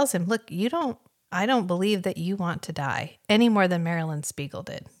she tells him, look, I don't believe that you want to die any more than Marilyn Spiegel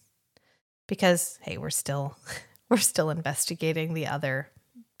did. Because, hey, we're still investigating the other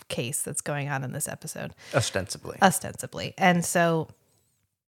case that's going on in this episode. Ostensibly. And so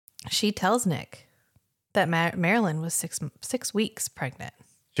she tells Nick that Marilyn was 6 weeks pregnant.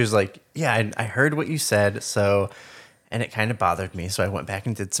 She was like, yeah, I heard what you said, and it kind of bothered me. So I went back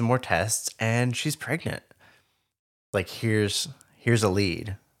and did some more tests, and she's pregnant. Like, here's a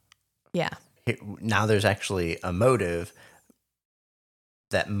lead. Yeah. Now there's actually a motive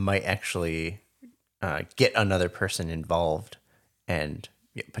that might actually get another person involved and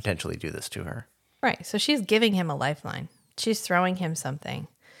potentially do this to her. Right. So she's giving him a lifeline. She's throwing him something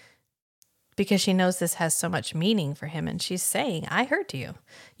because she knows this has so much meaning for him. And she's saying, I heard you.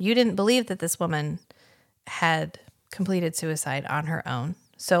 You didn't believe that this woman had completed suicide on her own.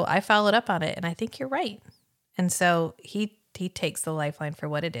 So I followed up on it, and I think you're right. And so he takes the lifeline for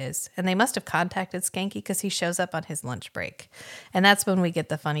what it is. And they must have contacted Skanky because he shows up on his lunch break. And that's when we get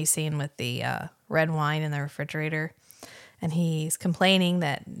the funny scene with the red wine in the refrigerator. And he's complaining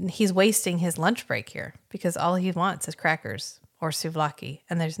that he's wasting his lunch break here because all he wants is crackers or souvlaki,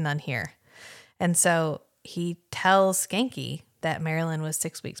 and there's none here. And so he tells Skanky that Marilyn was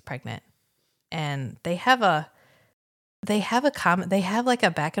 6 weeks pregnant. And they have like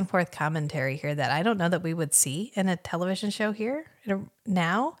a back and forth commentary here that I don't know that we would see in a television show here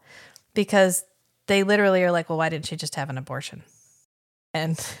now, because they literally are like, well, why didn't she just have an abortion?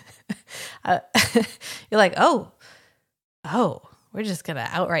 And you're like, oh, we're just going to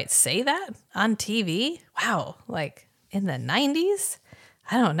outright say that on TV? Wow. Like in the 90s?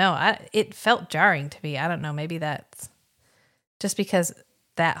 I don't know. It felt jarring to me. I don't know. Maybe that's just because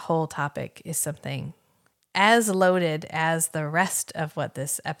that whole topic is something as loaded as the rest of what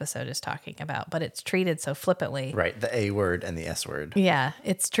this episode is talking about, but it's treated so flippantly. Right. The A word and the S word. Yeah.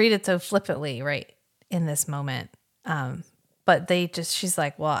 It's treated so flippantly right in this moment. But she's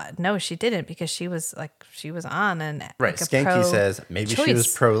like, well, no, she didn't, because she was on and right. like Skanky says maybe she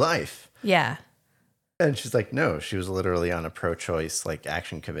was pro-life. Yeah. And she's like, no, she was literally on a pro-choice like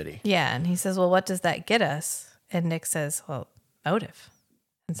action committee. Yeah. And he says, well, what does that get us? And Nick says, well, motive.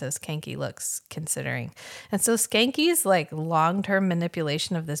 And so Skanky looks considering. And so Skanky's like long-term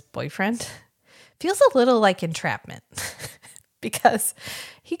manipulation of this boyfriend feels a little like entrapment because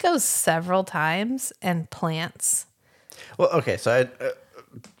he goes several times and plants. Well, okay. So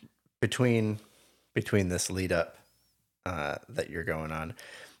between this lead up that you're going on,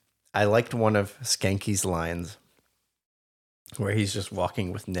 I liked one of Skanky's lines where he's just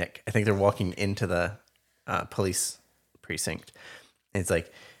walking with Nick. I think they're walking into the police precinct. And it's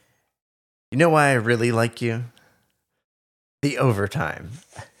like, you know why I really like you? The overtime.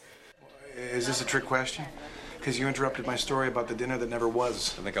 Is this a trick question? Because you interrupted my story about the dinner that never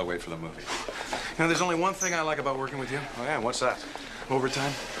was. I think I'll wait for the movie. You know, there's only one thing I like about working with you. Oh, yeah, what's that?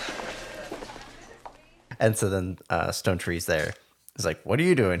 Overtime. And so then Stone Tree's there. He's like, what are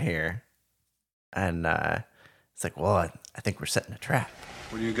you doing here? And it's like, well, I think we're setting a trap.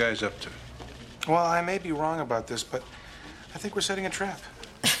 What are you guys up to? Well, I may be wrong about this, but I think we're setting a trap.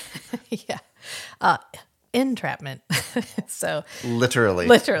 Yeah. Entrapment. So Literally.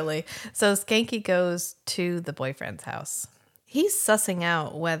 So Skanky goes to the boyfriend's house. He's sussing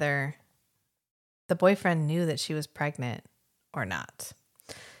out whether the boyfriend knew that she was pregnant or not.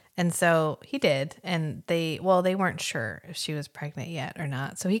 And so he did. And they weren't sure if she was pregnant yet or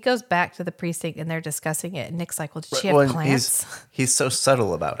not. So he goes back to the precinct and they're discussing it. And Nick's like, well, did she have plants? He's so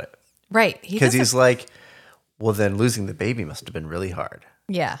subtle about it. Right. Because he's like, well, then losing the baby must have been really hard.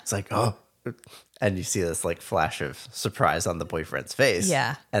 Yeah. It's like, oh. And you see this like flash of surprise on the boyfriend's face.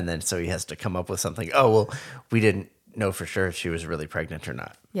 Yeah. And then so he has to come up with something. Oh, well, we didn't know for sure if she was really pregnant or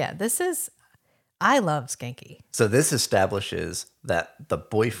not. Yeah. I love Skanky. So this establishes that the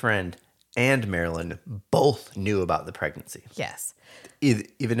boyfriend and Marilyn both knew about the pregnancy. Yes.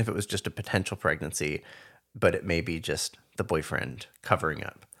 Even if it was just a potential pregnancy, but it may be just the boyfriend covering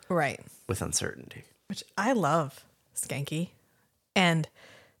up. Right. With uncertainty. Which I love Skanky. And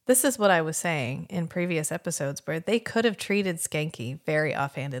this is what I was saying in previous episodes where they could have treated Skanky very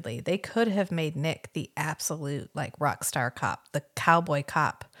offhandedly. They could have made Nick the absolute like rock star cop, the cowboy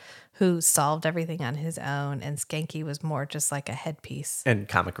cop who solved everything on his own. And Skanky was more just like a headpiece. And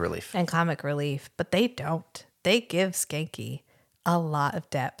comic relief. But they don't. They give Skanky a lot of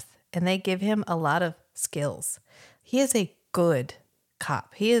depth and they give him a lot of skills. He is a good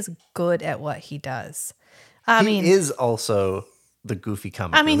cop. He is good at what he does. He is also the goofy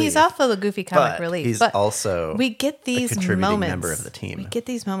comic relief. He's also the goofy comic relief. He's also we get these a contributing moments, member of the team. We get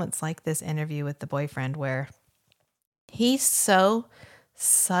these moments like this interview with the boyfriend where he so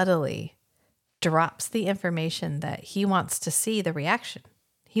subtly drops the information that he wants to see the reaction.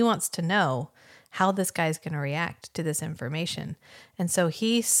 He wants to know how this guy's going to react to this information. And so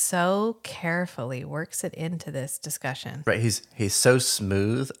he so carefully works it into this discussion. Right. He's so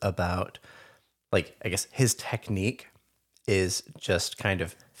smooth about, like, I guess his technique is just kind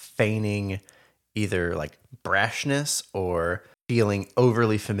of feigning either like brashness or feeling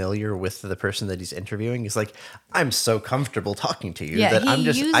overly familiar with the person that he's interviewing. He's like, I'm so comfortable talking to you that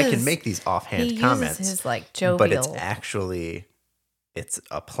I can make these offhand comments. He uses his like jovial. But it's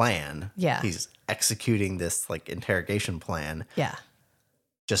a plan. Yeah. He's executing this like interrogation plan. Yeah.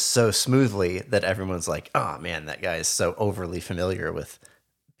 Just so smoothly that everyone's like, oh man, that guy is so overly familiar with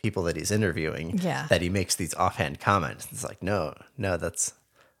people that he's interviewing that he makes these offhand comments. It's like, no, that's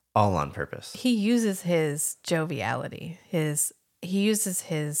all on purpose. He uses his joviality. He uses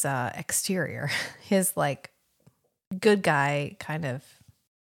his exterior, his like good guy kind of.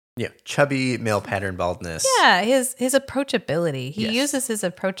 Yeah, chubby male pattern baldness. Yeah, his approachability. He uses his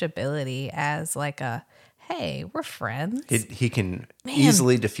approachability as like a, hey, we're friends. He can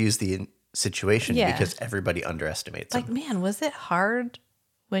easily diffuse the situation because everybody underestimates him. Like, man, was it hard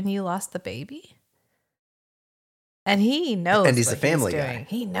when you lost the baby? And he knows. And he's a family guy.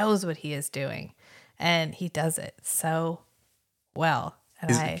 He knows what he is doing, and he does it so well. And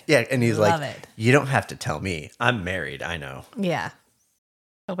he's love like, it. You don't have to tell me. I'm married. I know. Yeah.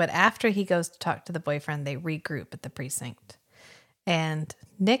 But after he goes to talk to the boyfriend, they regroup at the precinct. And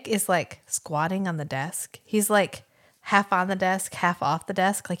Nick is like squatting on the desk. He's like half on the desk, half off the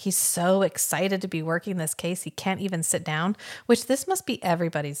desk. Like he's so excited to be working this case, he can't even sit down, which this must be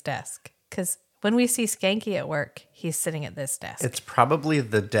everybody's desk. Because when we see Skanky at work, he's sitting at this desk. It's probably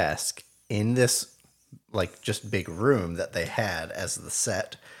the desk in this like just big room that they had as the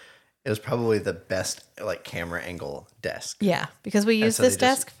set. It was probably the best like camera angle desk. Yeah, because we use this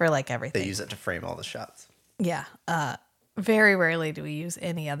desk for like everything. They use it to frame all the shots. Yeah. Very rarely do we use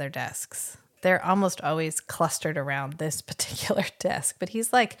any other desks. They're almost always clustered around this particular desk. But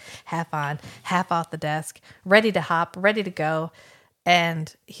he's like half on, half off the desk, ready to hop, ready to go.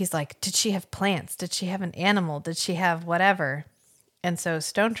 And he's like, did she have plants? Did she have an animal? Did she have whatever? And so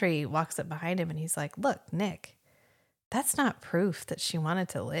Stone Tree walks up behind him and he's like, look, Nick, that's not proof that she wanted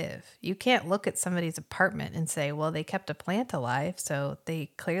to live. You can't look at somebody's apartment and say, well, they kept a plant alive, so they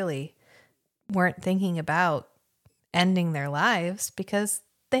clearly weren't thinking about ending their lives because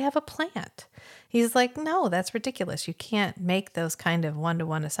they have a plant. He's like, no, that's ridiculous. You can't make those kind of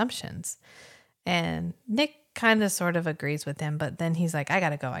one-to-one assumptions. And Nick kind of sort of agrees with him, but then he's like, I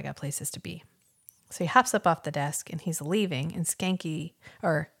gotta go. I got places to be. So he hops up off the desk and he's leaving, and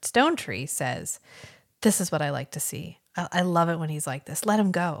Stone Tree says, this is what I like to see. I love it when he's like this. Let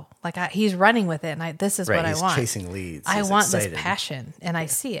him go. Like he's running with it, and this is what I want. He's chasing leads. I He's want excited. this passion, and I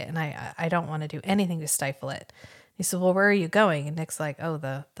see it, and I don't want to do anything to stifle it. He said, well, where are you going? And Nick's like, oh,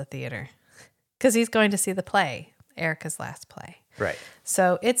 the theater. Because he's going to see the play, Erica's last play. Right.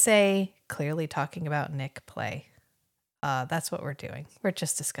 So it's a clearly talking about Nick play. That's what we're doing. We're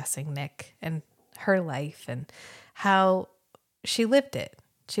just discussing Nick and her life and how she lived it.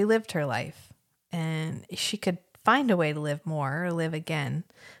 She lived her life, and she could find a way to live more or live again,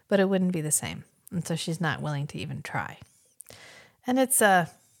 but it wouldn't be the same. And so she's not willing to even try. And it's a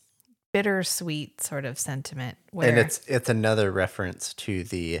bittersweet sort of sentiment. And it's another reference to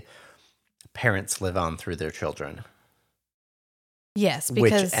the parents live on through their children. Yes,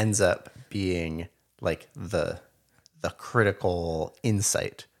 because which ends up being like the critical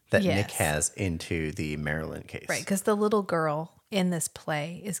insight that yes. Nick has into the Maryland case. Right, because the little girl in this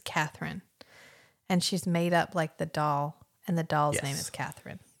play is Catherine. And she's made up like the doll, and the doll's yes. name is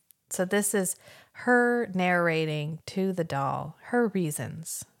Catherine. So this is her narrating to the doll her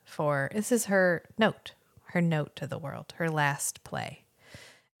reasons for, this is her note to the world, her last play.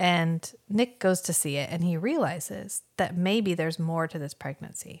 And Nick goes to see it, and he realizes that maybe there's more to this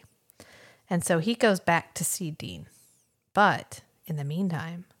pregnancy. And so he goes back to see Dean. But in the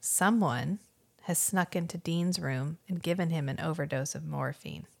meantime, someone has snuck into Dean's room and given him an overdose of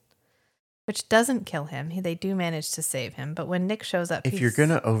morphine, which doesn't kill him. They do manage to save him. But when Nick shows up, if you're going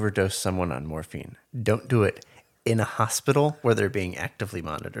to overdose someone on morphine, don't do it in a hospital where they're being actively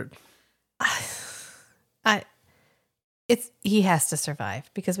monitored. He has to survive,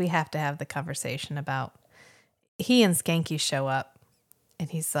 because we have to have the conversation about, he and Skanky show up and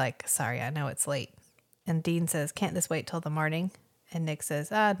he's like, sorry, I know it's late. And Dean says, can't this wait till the morning? And Nick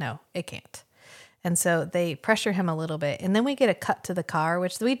says, no, it can't. And so they pressure him a little bit. And then we get a cut to the car,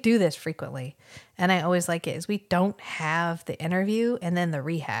 which we do this frequently. And I always like it, is we don't have the interview and then the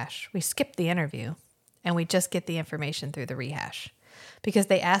rehash. We skip the interview and we just get the information through the rehash. Because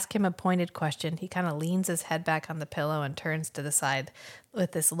they ask him a pointed question. He kind of leans his head back on the pillow and turns to the side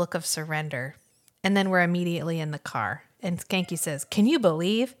with this look of surrender. And then we're immediately in the car. And Skanky says, can you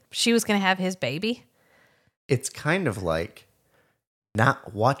believe she was going to have his baby? It's kind of like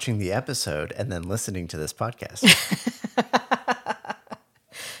not watching the episode and then listening to this podcast.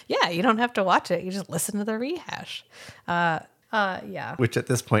 Yeah, you don't have to watch it. You just listen to the rehash. Yeah. Which at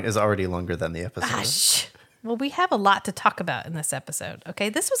this point is already longer than the episode. Well, we have a lot to talk about in this episode. Okay,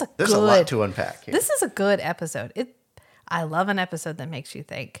 There's a lot to unpack here. This is a good episode. I love an episode that makes you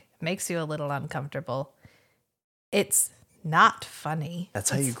think, makes you a little uncomfortable. It's not funny. That's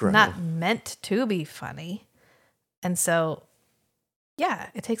how you grow. It's not meant to be funny. And so, yeah,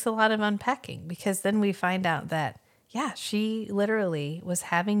 it takes a lot of unpacking, because then we find out that, yeah, she literally was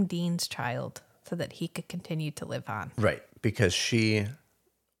having Dean's child so that he could continue to live on. Right, because she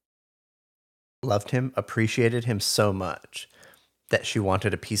loved him, appreciated him so much that she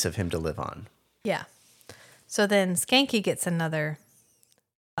wanted a piece of him to live on. Yeah. So then Skanky gets another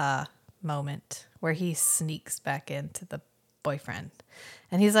moment where he sneaks back into the boyfriend.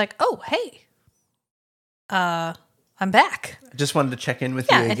 And he's like, oh, hey, I'm back. I just wanted to check in with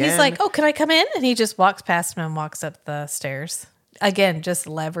you again. And he's like, oh, can I come in? And he just walks past him and walks up the stairs. Again, just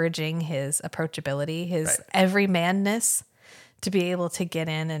leveraging his approachability, his everymanness to be able to get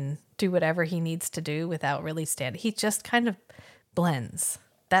in and do whatever he needs to do without really standing. He just kind of blends.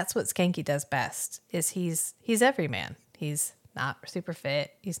 That's what Skanky does best, is he's everyman. He's not super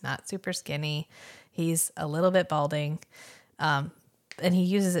fit. He's not super skinny. He's a little bit balding. And he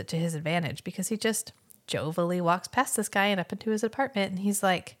uses it to his advantage because he just jovially walks past this guy and up into his apartment. And he's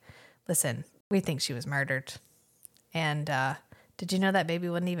like, listen, we think she was murdered. And did you know that baby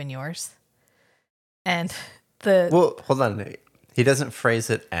wasn't even yours? And well, hold on. He doesn't phrase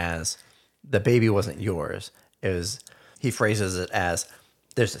it as the baby wasn't yours. He phrases it as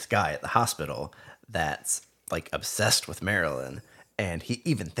there's this guy at the hospital that's like obsessed with Marilyn, and he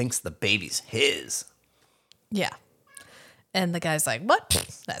even thinks the baby's his. Yeah. And the guy's like, what?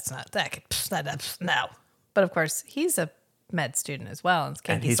 That's not that. No. But of course, he's a med student as well.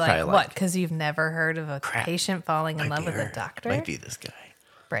 And he's like, what? Because you've never heard of a patient falling in love with a doctor? Might be this guy.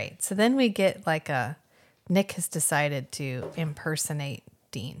 Right. So then we get like Nick has decided to impersonate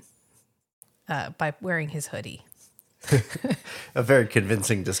Dean by wearing his hoodie. A very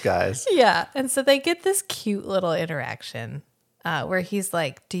convincing disguise. Yeah. And so they get this cute little interaction where he's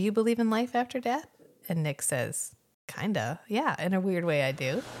like, do you believe in life after death? And Nick says, kinda. Yeah, in a weird way I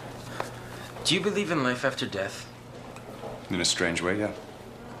do. Do you believe in life after death? In a strange way, yeah.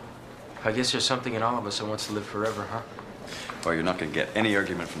 I guess there's something in all of us that wants to live forever, huh? Well, you're not going to get any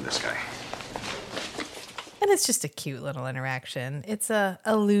argument from this guy. And it's just a cute little interaction. It's a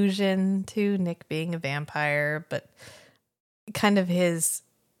allusion to Nick being a vampire, but kind of his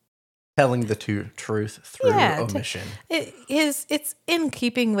telling the truth through omission. It's in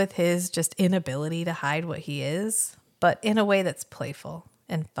keeping with his just inability to hide what he is, but in a way that's playful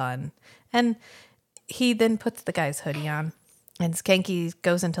and fun. And he then puts the guy's hoodie on, and Skanky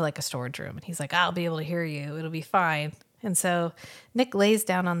goes into like a storage room, and he's like, I'll be able to hear you. It'll be fine. And so Nick lays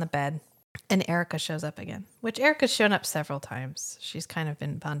down on the bed, and Erica shows up again, which Erica's shown up several times. She's kind of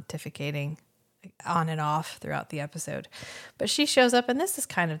been pontificating on and off throughout the episode. But she shows up, and this is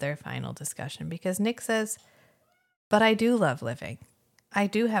kind of their final discussion because Nick says, but I do love living. I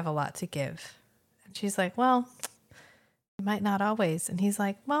do have a lot to give. And she's like, well, you might not always. And he's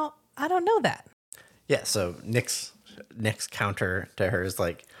like, well, I don't know that. Yeah, so Nick's counter to her is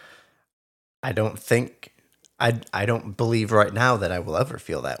like, I don't believe right now that I will ever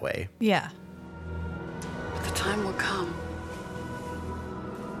feel that way. Yeah. But the time will come.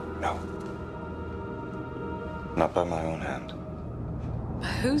 No. Not by my own hand. By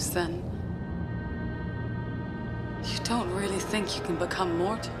whose then? You don't really think you can become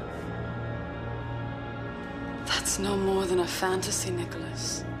mortal? That's no more than a fantasy,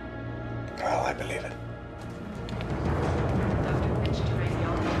 Nicholas. Well, I believe it.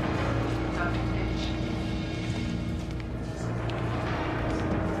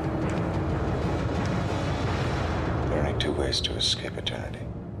 There are only two ways to escape eternity.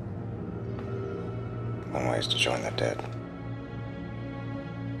 One way is to join the dead.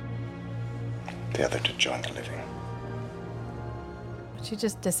 The other to join the living. She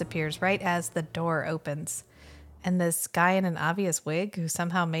just disappears right as the door opens. And this guy in an obvious wig who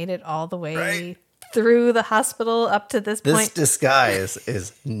somehow made it all the way through the hospital up to this point. This disguise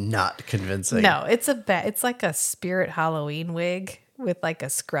is not convincing. No, it's like a Spirit Halloween wig with like a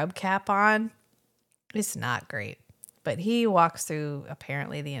scrub cap on. It's not great. But he walks through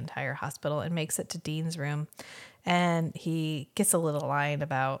apparently the entire hospital and makes it to Dean's room. And he gets a little line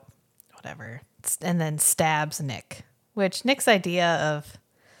about whatever. And then stabs Nick. Which Nick's idea of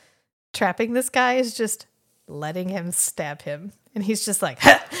trapping this guy is just letting him stab him. And he's just like,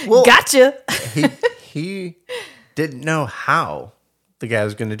 well, gotcha. he didn't know how the guy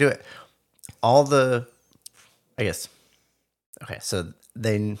was going to do it. Okay, so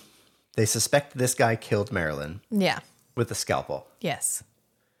they suspect this guy killed Marilyn. Yeah. With a scalpel. Yes.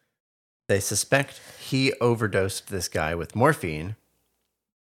 They suspect he overdosed this guy with morphine.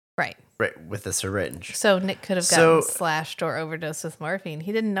 Right. Right, with a syringe. So Nick could have gotten slashed or overdosed with morphine.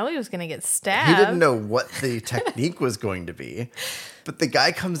 He didn't know he was going to get stabbed. He didn't know what the technique was going to be. But the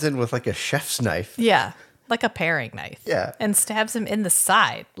guy comes in with like a chef's knife. Yeah, like a paring knife. Yeah. And stabs him in the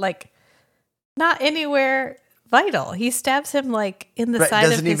side. Like, not anywhere vital. He stabs him like in the side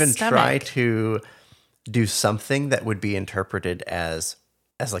of his stomach. Doesn't even try to do something that would be interpreted as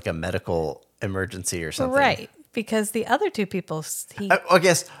like a medical emergency or something. Right, because the other two people... I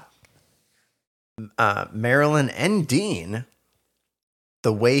guess... Marilyn and Dean,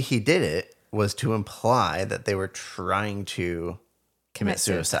 the way he did it was to imply that they were trying to commit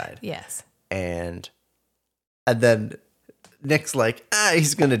suicide. Yes. And then Nick's like,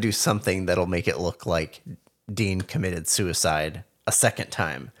 he's going to do something that'll make it look like Dean committed suicide a second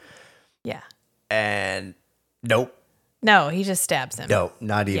time. Yeah. And nope. No, he just stabs him. No,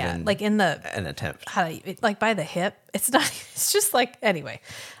 not even like in an attempt. Like by the hip. It's not, it's just like, anyway.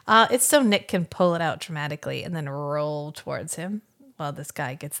 It's so Nick can pull it out dramatically and then roll towards him well, this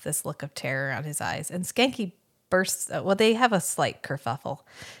guy gets this look of terror on his eyes, and Skanky bursts. Well, they have a slight kerfuffle,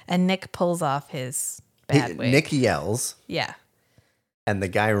 and Nick pulls off his bad wig. Nick yells. Yeah. And the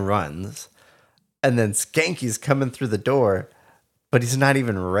guy runs, and then Skanky's coming through the door, but he's not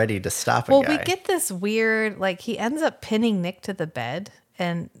even ready to stop a guy. Well, we get this weird, like, he ends up pinning Nick to the bed,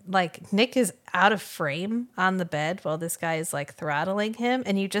 and, like, Nick is out of frame on the bed while this guy is, like, throttling him,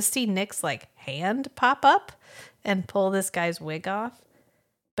 and you just see Nick's, like, hand pop up and pull this guy's wig off,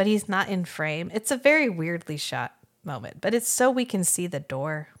 but he's not in frame. It's a very weirdly shot moment, but it's so we can see the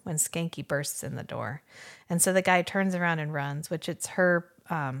door when Skanky bursts in the door. And so the guy turns around and runs, which it's her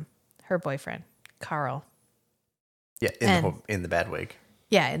boyfriend, Carl. Yeah, in the bad wig.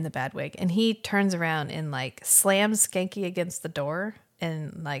 Yeah, in the bad wig. And he turns around and, like, slams Skanky against the door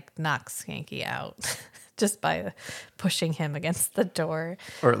and, like, knocks Skanky out just by pushing him against the door.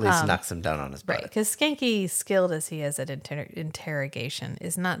 Or at least knocks him down on his butt. Right, because Skanky, skilled as he is at interrogation,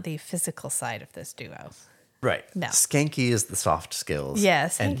 is not the physical side of this duo. Right. No. Skanky is the soft skills. Yeah,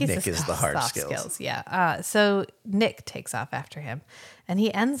 and Skanky's Nick is the hard skills. Yeah. So Nick takes off after him, and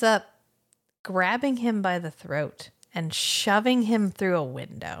he ends up grabbing him by the throat and shoving him through a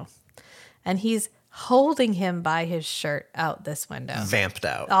window. And he's holding him by his shirt out this window. Vamped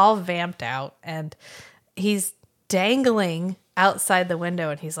out. All vamped out. And he's dangling outside the window,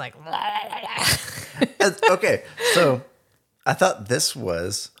 and he's like... Okay, so I thought this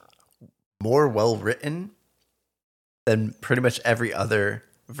was more well-written than pretty much every other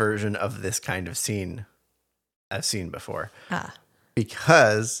version of this kind of scene I've seen before.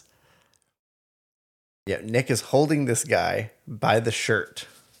 Because Nick is holding this guy by the shirt.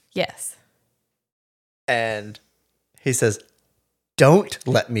 Yes. And he says, "Don't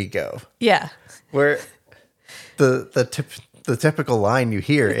let me go." Yeah. Where the typical line you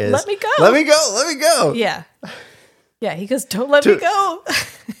hear is, "Let me go. Let me go. Let me go." Yeah. Yeah, he goes, "Don't let me go."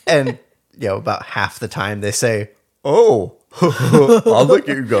 And about half the time they say, "Oh, I'll let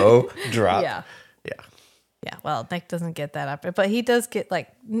you go." Drop. Yeah. Well, Nick doesn't get that up, but he does get, like,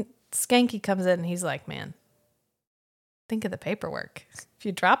 Skanky comes in and he's like, "Man, think of the paperwork. If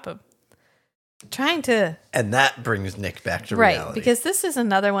you drop him." Trying to... And that brings Nick back to reality. Right, because this is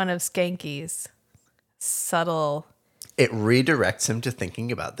another one of Skanky's subtle... It redirects him to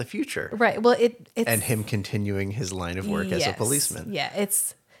thinking about the future. Right, well, it's... And him continuing his line of work as a policeman. Yeah,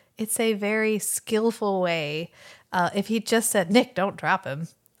 it's a very skillful way. If he just said, "Nick, don't drop him,"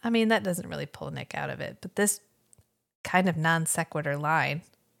 I mean, that doesn't really pull Nick out of it. But this kind of non sequitur line,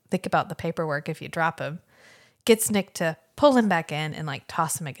 "Think about the paperwork if you drop him," gets Nick to pull him back in and, like,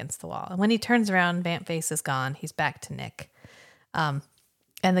 toss him against the wall. And when he turns around, Vamp Face is gone. He's back to Nick. And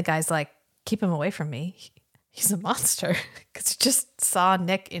the guy's like, "Keep him away from me. He's a monster." Because he just saw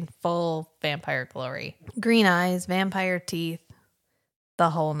Nick in full vampire glory. Green eyes, vampire teeth,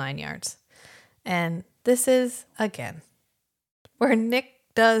 the whole 9 yards. And this is, again, where Nick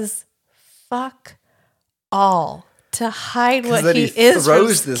does fuck all to hide what he is from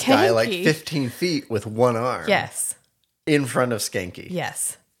throws this guy like Skanky. 15 feet with one arm. Yes. In front of Skanky.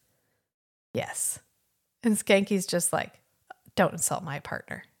 Yes. And Skanky's just like, "Don't insult my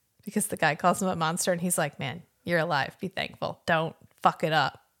partner." Because the guy calls him a monster, and he's like, "Man, you're alive. Be thankful. Don't fuck it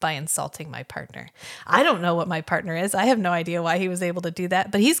up by insulting my partner." I don't know what my partner is. I have no idea why he was able to do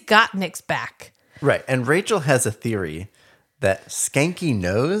that, but he's got Nick's back. Right. And Rachel has a theory that Skanky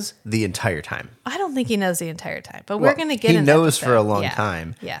knows the entire time. I don't think he knows the entire time, but we're going to get He an knows episode. for a long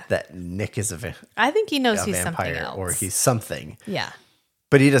time Yeah. that Nick is a I think he knows he's something vampire else. or he's something. Yeah.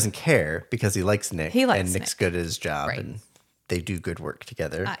 But he doesn't care because he likes Nick. He likes and Nick's Nick. good at his job, Right. and they do good work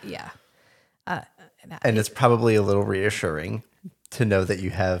together. Yeah. And it's probably a little reassuring to know that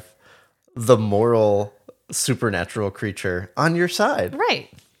you have the moral supernatural creature on your side. Right.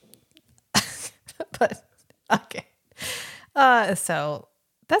 But, okay. So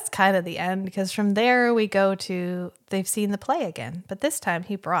that's kind of the end, because from there we go to, they've seen the play again, but this time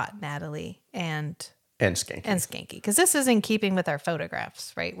he brought Natalie and Skanky. Because this is in keeping with our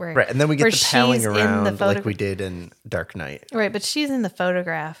photographs, right? Right. And then we get where the palling she's in around the like we did in Dark Knight. Right, but she's in the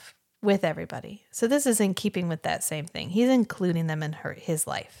photograph with everybody. So this is in keeping with that same thing. He's including them in his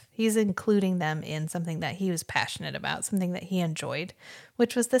life. He's including them in something that he was passionate about, something that he enjoyed,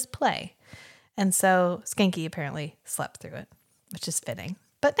 which was this play. And so Skanky apparently slept through it, which is fitting.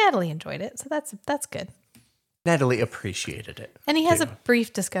 But Natalie enjoyed it, so that's good. Natalie appreciated it. And he has a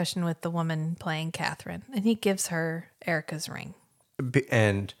brief discussion with the woman playing Catherine, and he gives her Erica's ring.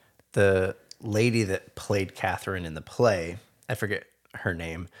 And the lady that played Catherine in the play, I forget her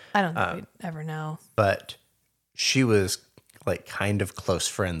name. I don't think we'd ever know. But she was like kind of close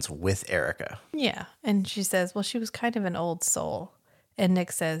friends with Erica. Yeah. And she says, well, she was kind of an old soul. And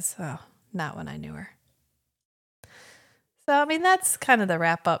Nick says, oh, not when I knew her. So, I mean, that's kind of the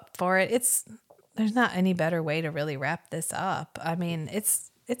wrap up for it. There's not any better way to really wrap this up. I mean,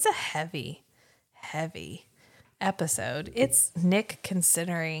 it's a heavy episode. It's Nick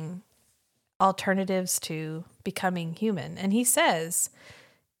considering alternatives to becoming human. And he says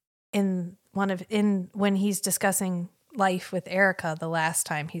when he's discussing life with Erica the last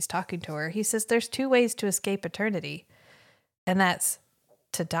time he's talking to her, he says there's two ways to escape eternity. And that's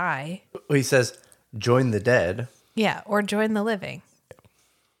to die. Well, he says, join the dead. Yeah, or join the living.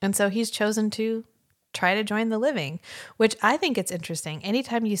 And so he's chosen to try to join the living, which I think it's interesting.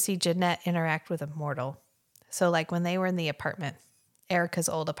 Anytime you see Jeanette interact with a mortal, so like when they were in the apartment, Erica's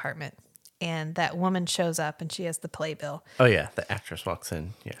old apartment, and that woman shows up and she has the playbill. Oh, yeah, the actress walks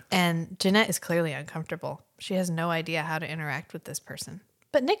in, yeah. And Jeanette is clearly uncomfortable. She has no idea how to interact with this person.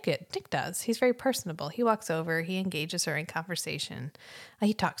 But Nick does. He's very personable. He walks over. He engages her in conversation.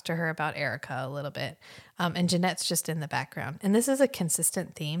 He talks to her about Erica a little bit. And Jeanette's just in the background. And this is a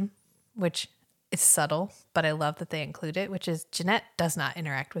consistent theme, which is subtle, but I love that they include it, which is Jeanette does not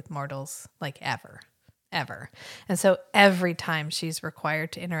interact with mortals like ever. And so every time she's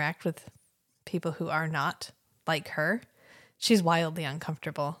required to interact with people who are not like her, she's wildly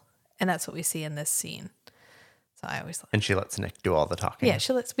uncomfortable. And that's what we see in this scene. So I always and she lets Nick do all the talking. Yeah,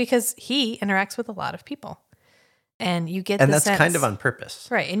 because he interacts with a lot of people. And you get and the that's sense, kind of on purpose.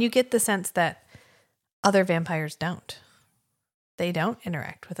 Right. And you get the sense that other vampires don't. They don't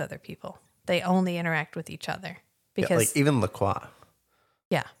interact with other people. They only interact with each other. Because like even Lacroix.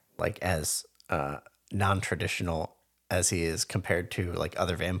 Yeah. Like as non-traditional as he is compared to like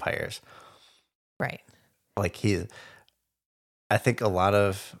other vampires. Right. Like I think a lot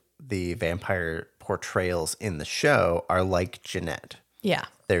of the vampire portrayals in the show are like Jeanette. Yeah.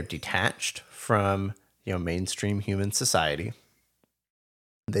 They're detached from, mainstream human society.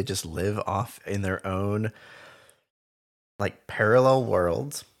 They just live off in their own like parallel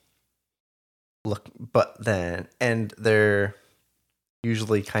worlds. And they're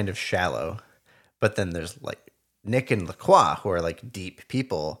usually kind of shallow. But then there's like Nick and Lacroix, who are like deep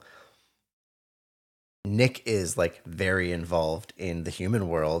people. Nick is like very involved in the human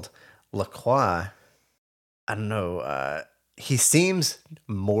world. Lacroix, I don't know, he seems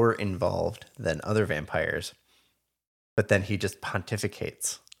more involved than other vampires, but then he just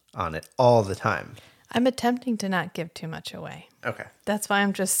pontificates on it all the time. I'm attempting to not give too much away. Okay. That's why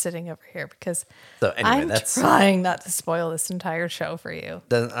I'm just sitting over here, because I'm trying not to spoil this entire show for you.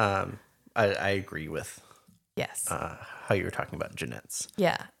 I agree with yes how you were talking about Jeanette's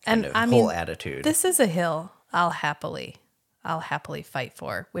whole attitude. This is a hill I'll happily fight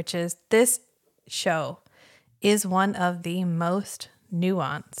for, which is this show is one of the most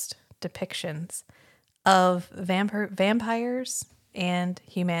nuanced depictions of vampires and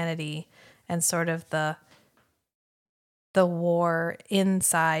humanity and sort of the war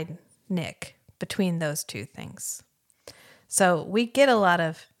inside Nick between those two things. So we get a lot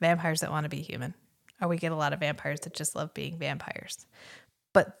of vampires that want to be human, or we get a lot of vampires that just love being vampires.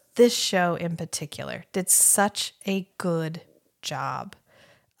 But this show in particular did such a good job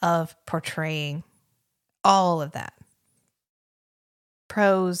of portraying all of that.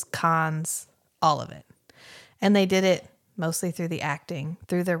 Pros, cons, all of it. And they did it mostly through the acting,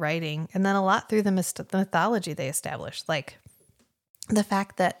 through the writing, and then a lot through the mythology they established. Like the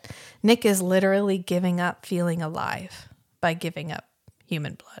fact that Nick is literally giving up feeling alive by giving up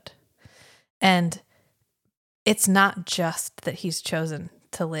human blood. And it's not just that he's chosen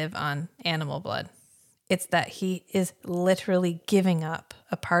to live on animal blood. It's that he is literally giving up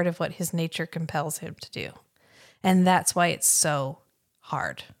a part of what his nature compels him to do. And that's why it's so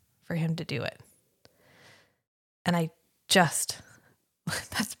hard for him to do it. And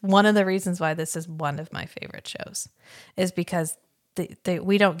that's one of the reasons why this is one of my favorite shows, is because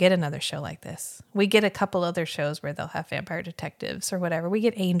we don't get another show like this. We get a couple other shows where they'll have vampire detectives or whatever. We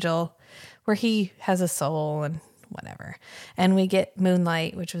get Angel, where he has a soul and whatever. And we get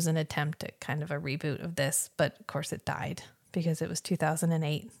Moonlight, which was an attempt at kind of a reboot of this, but of course it died because it was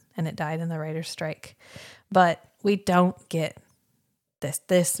 2008 and it died in the writer's strike. But we don't get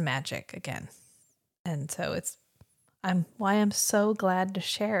this magic again. And so I'm so glad to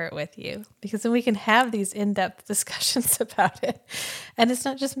share it with you, because then we can have these in-depth discussions about it. And it's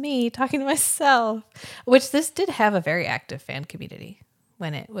not just me talking to myself, which this did have a very active fan community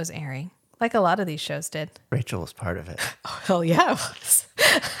when it was airing, like a lot of these shows did. Rachel was part of it. Oh, yeah, it was.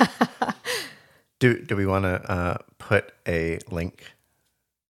 Do we want to put a link?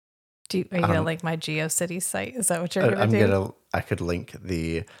 Are you going to link my GeoCities site? Is that what you're going to do? I could link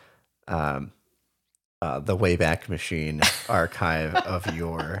the the Wayback Machine archive of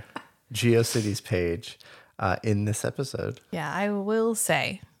your GeoCities page in this episode. Yeah, I will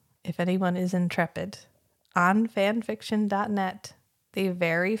say, if anyone is intrepid, on fanfiction.net, the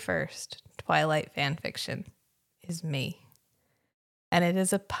very first Twilight fanfiction is me. And it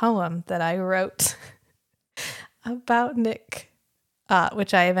is a poem that I wrote about Nick,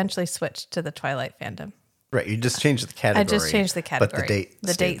 which I eventually switched to the Twilight fandom. Right, you just changed the category. I just changed the category. But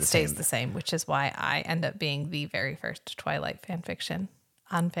the date stays the same, which is why I end up being the very first Twilight fanfiction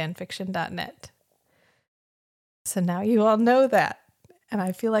on fanfiction.net. So now you all know that. And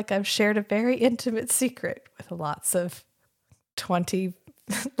I feel like I've shared a very intimate secret with lots of 20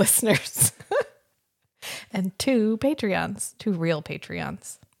 listeners and 2 real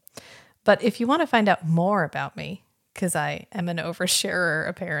Patreons. But if you want to find out more about me, because I am an oversharer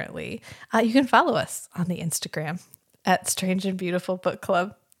apparently, you can follow us on the Instagram at Strange and Beautiful Book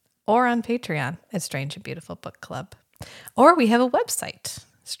Club, or on Patreon at Strange and Beautiful Book Club. Or we have a website,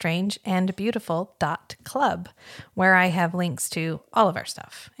 strangeandbeautiful.club, where I have links to all of our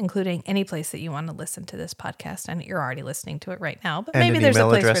stuff, including any place that you want to listen to this podcast. And you're already listening to it right now, but and maybe there's a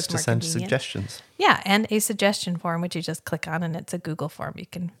place where it's to more send convenient. Suggestions. Yeah, and a suggestion form, which you just click on, and it's a Google form. You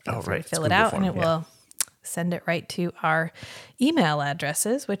can feel free to fill it out, and it will send it right to our email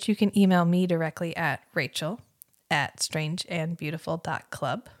addresses, which you can email me directly at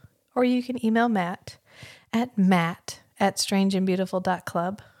rachel@strangeandbeautiful.club, or you can email Matt at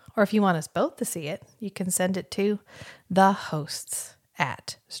strangeandbeautiful.club, or if you want us both to see it, you can send it to the hosts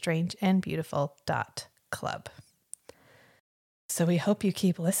at strangeandbeautiful.club. So we hope you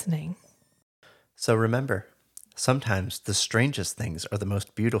keep listening. So remember, sometimes the strangest things are the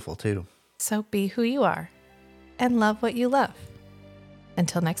most beautiful too. So be who you are and love what you love.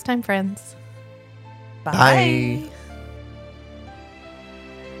 Until next time, friends. Bye. Bye.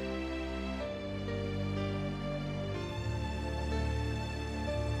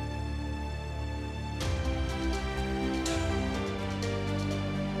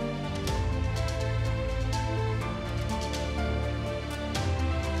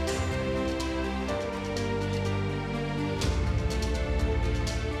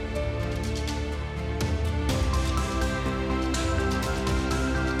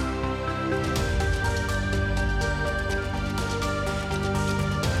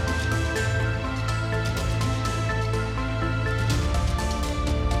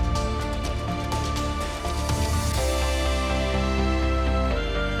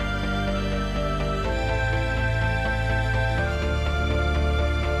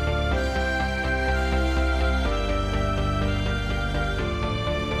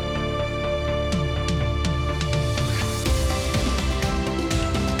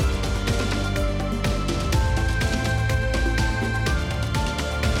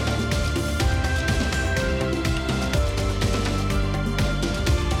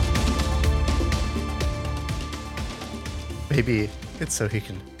 Maybe it's so he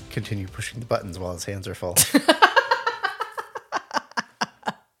can continue pushing the buttons while his hands are full.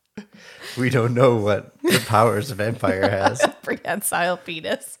 We don't know what the powers a vampire has. Prehensile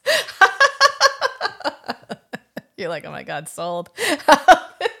penis. You're like, oh my God, sold.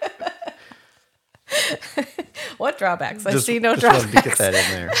 What drawbacks? I see no drawbacks. Just wanted to get that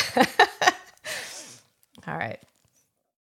in there. All right.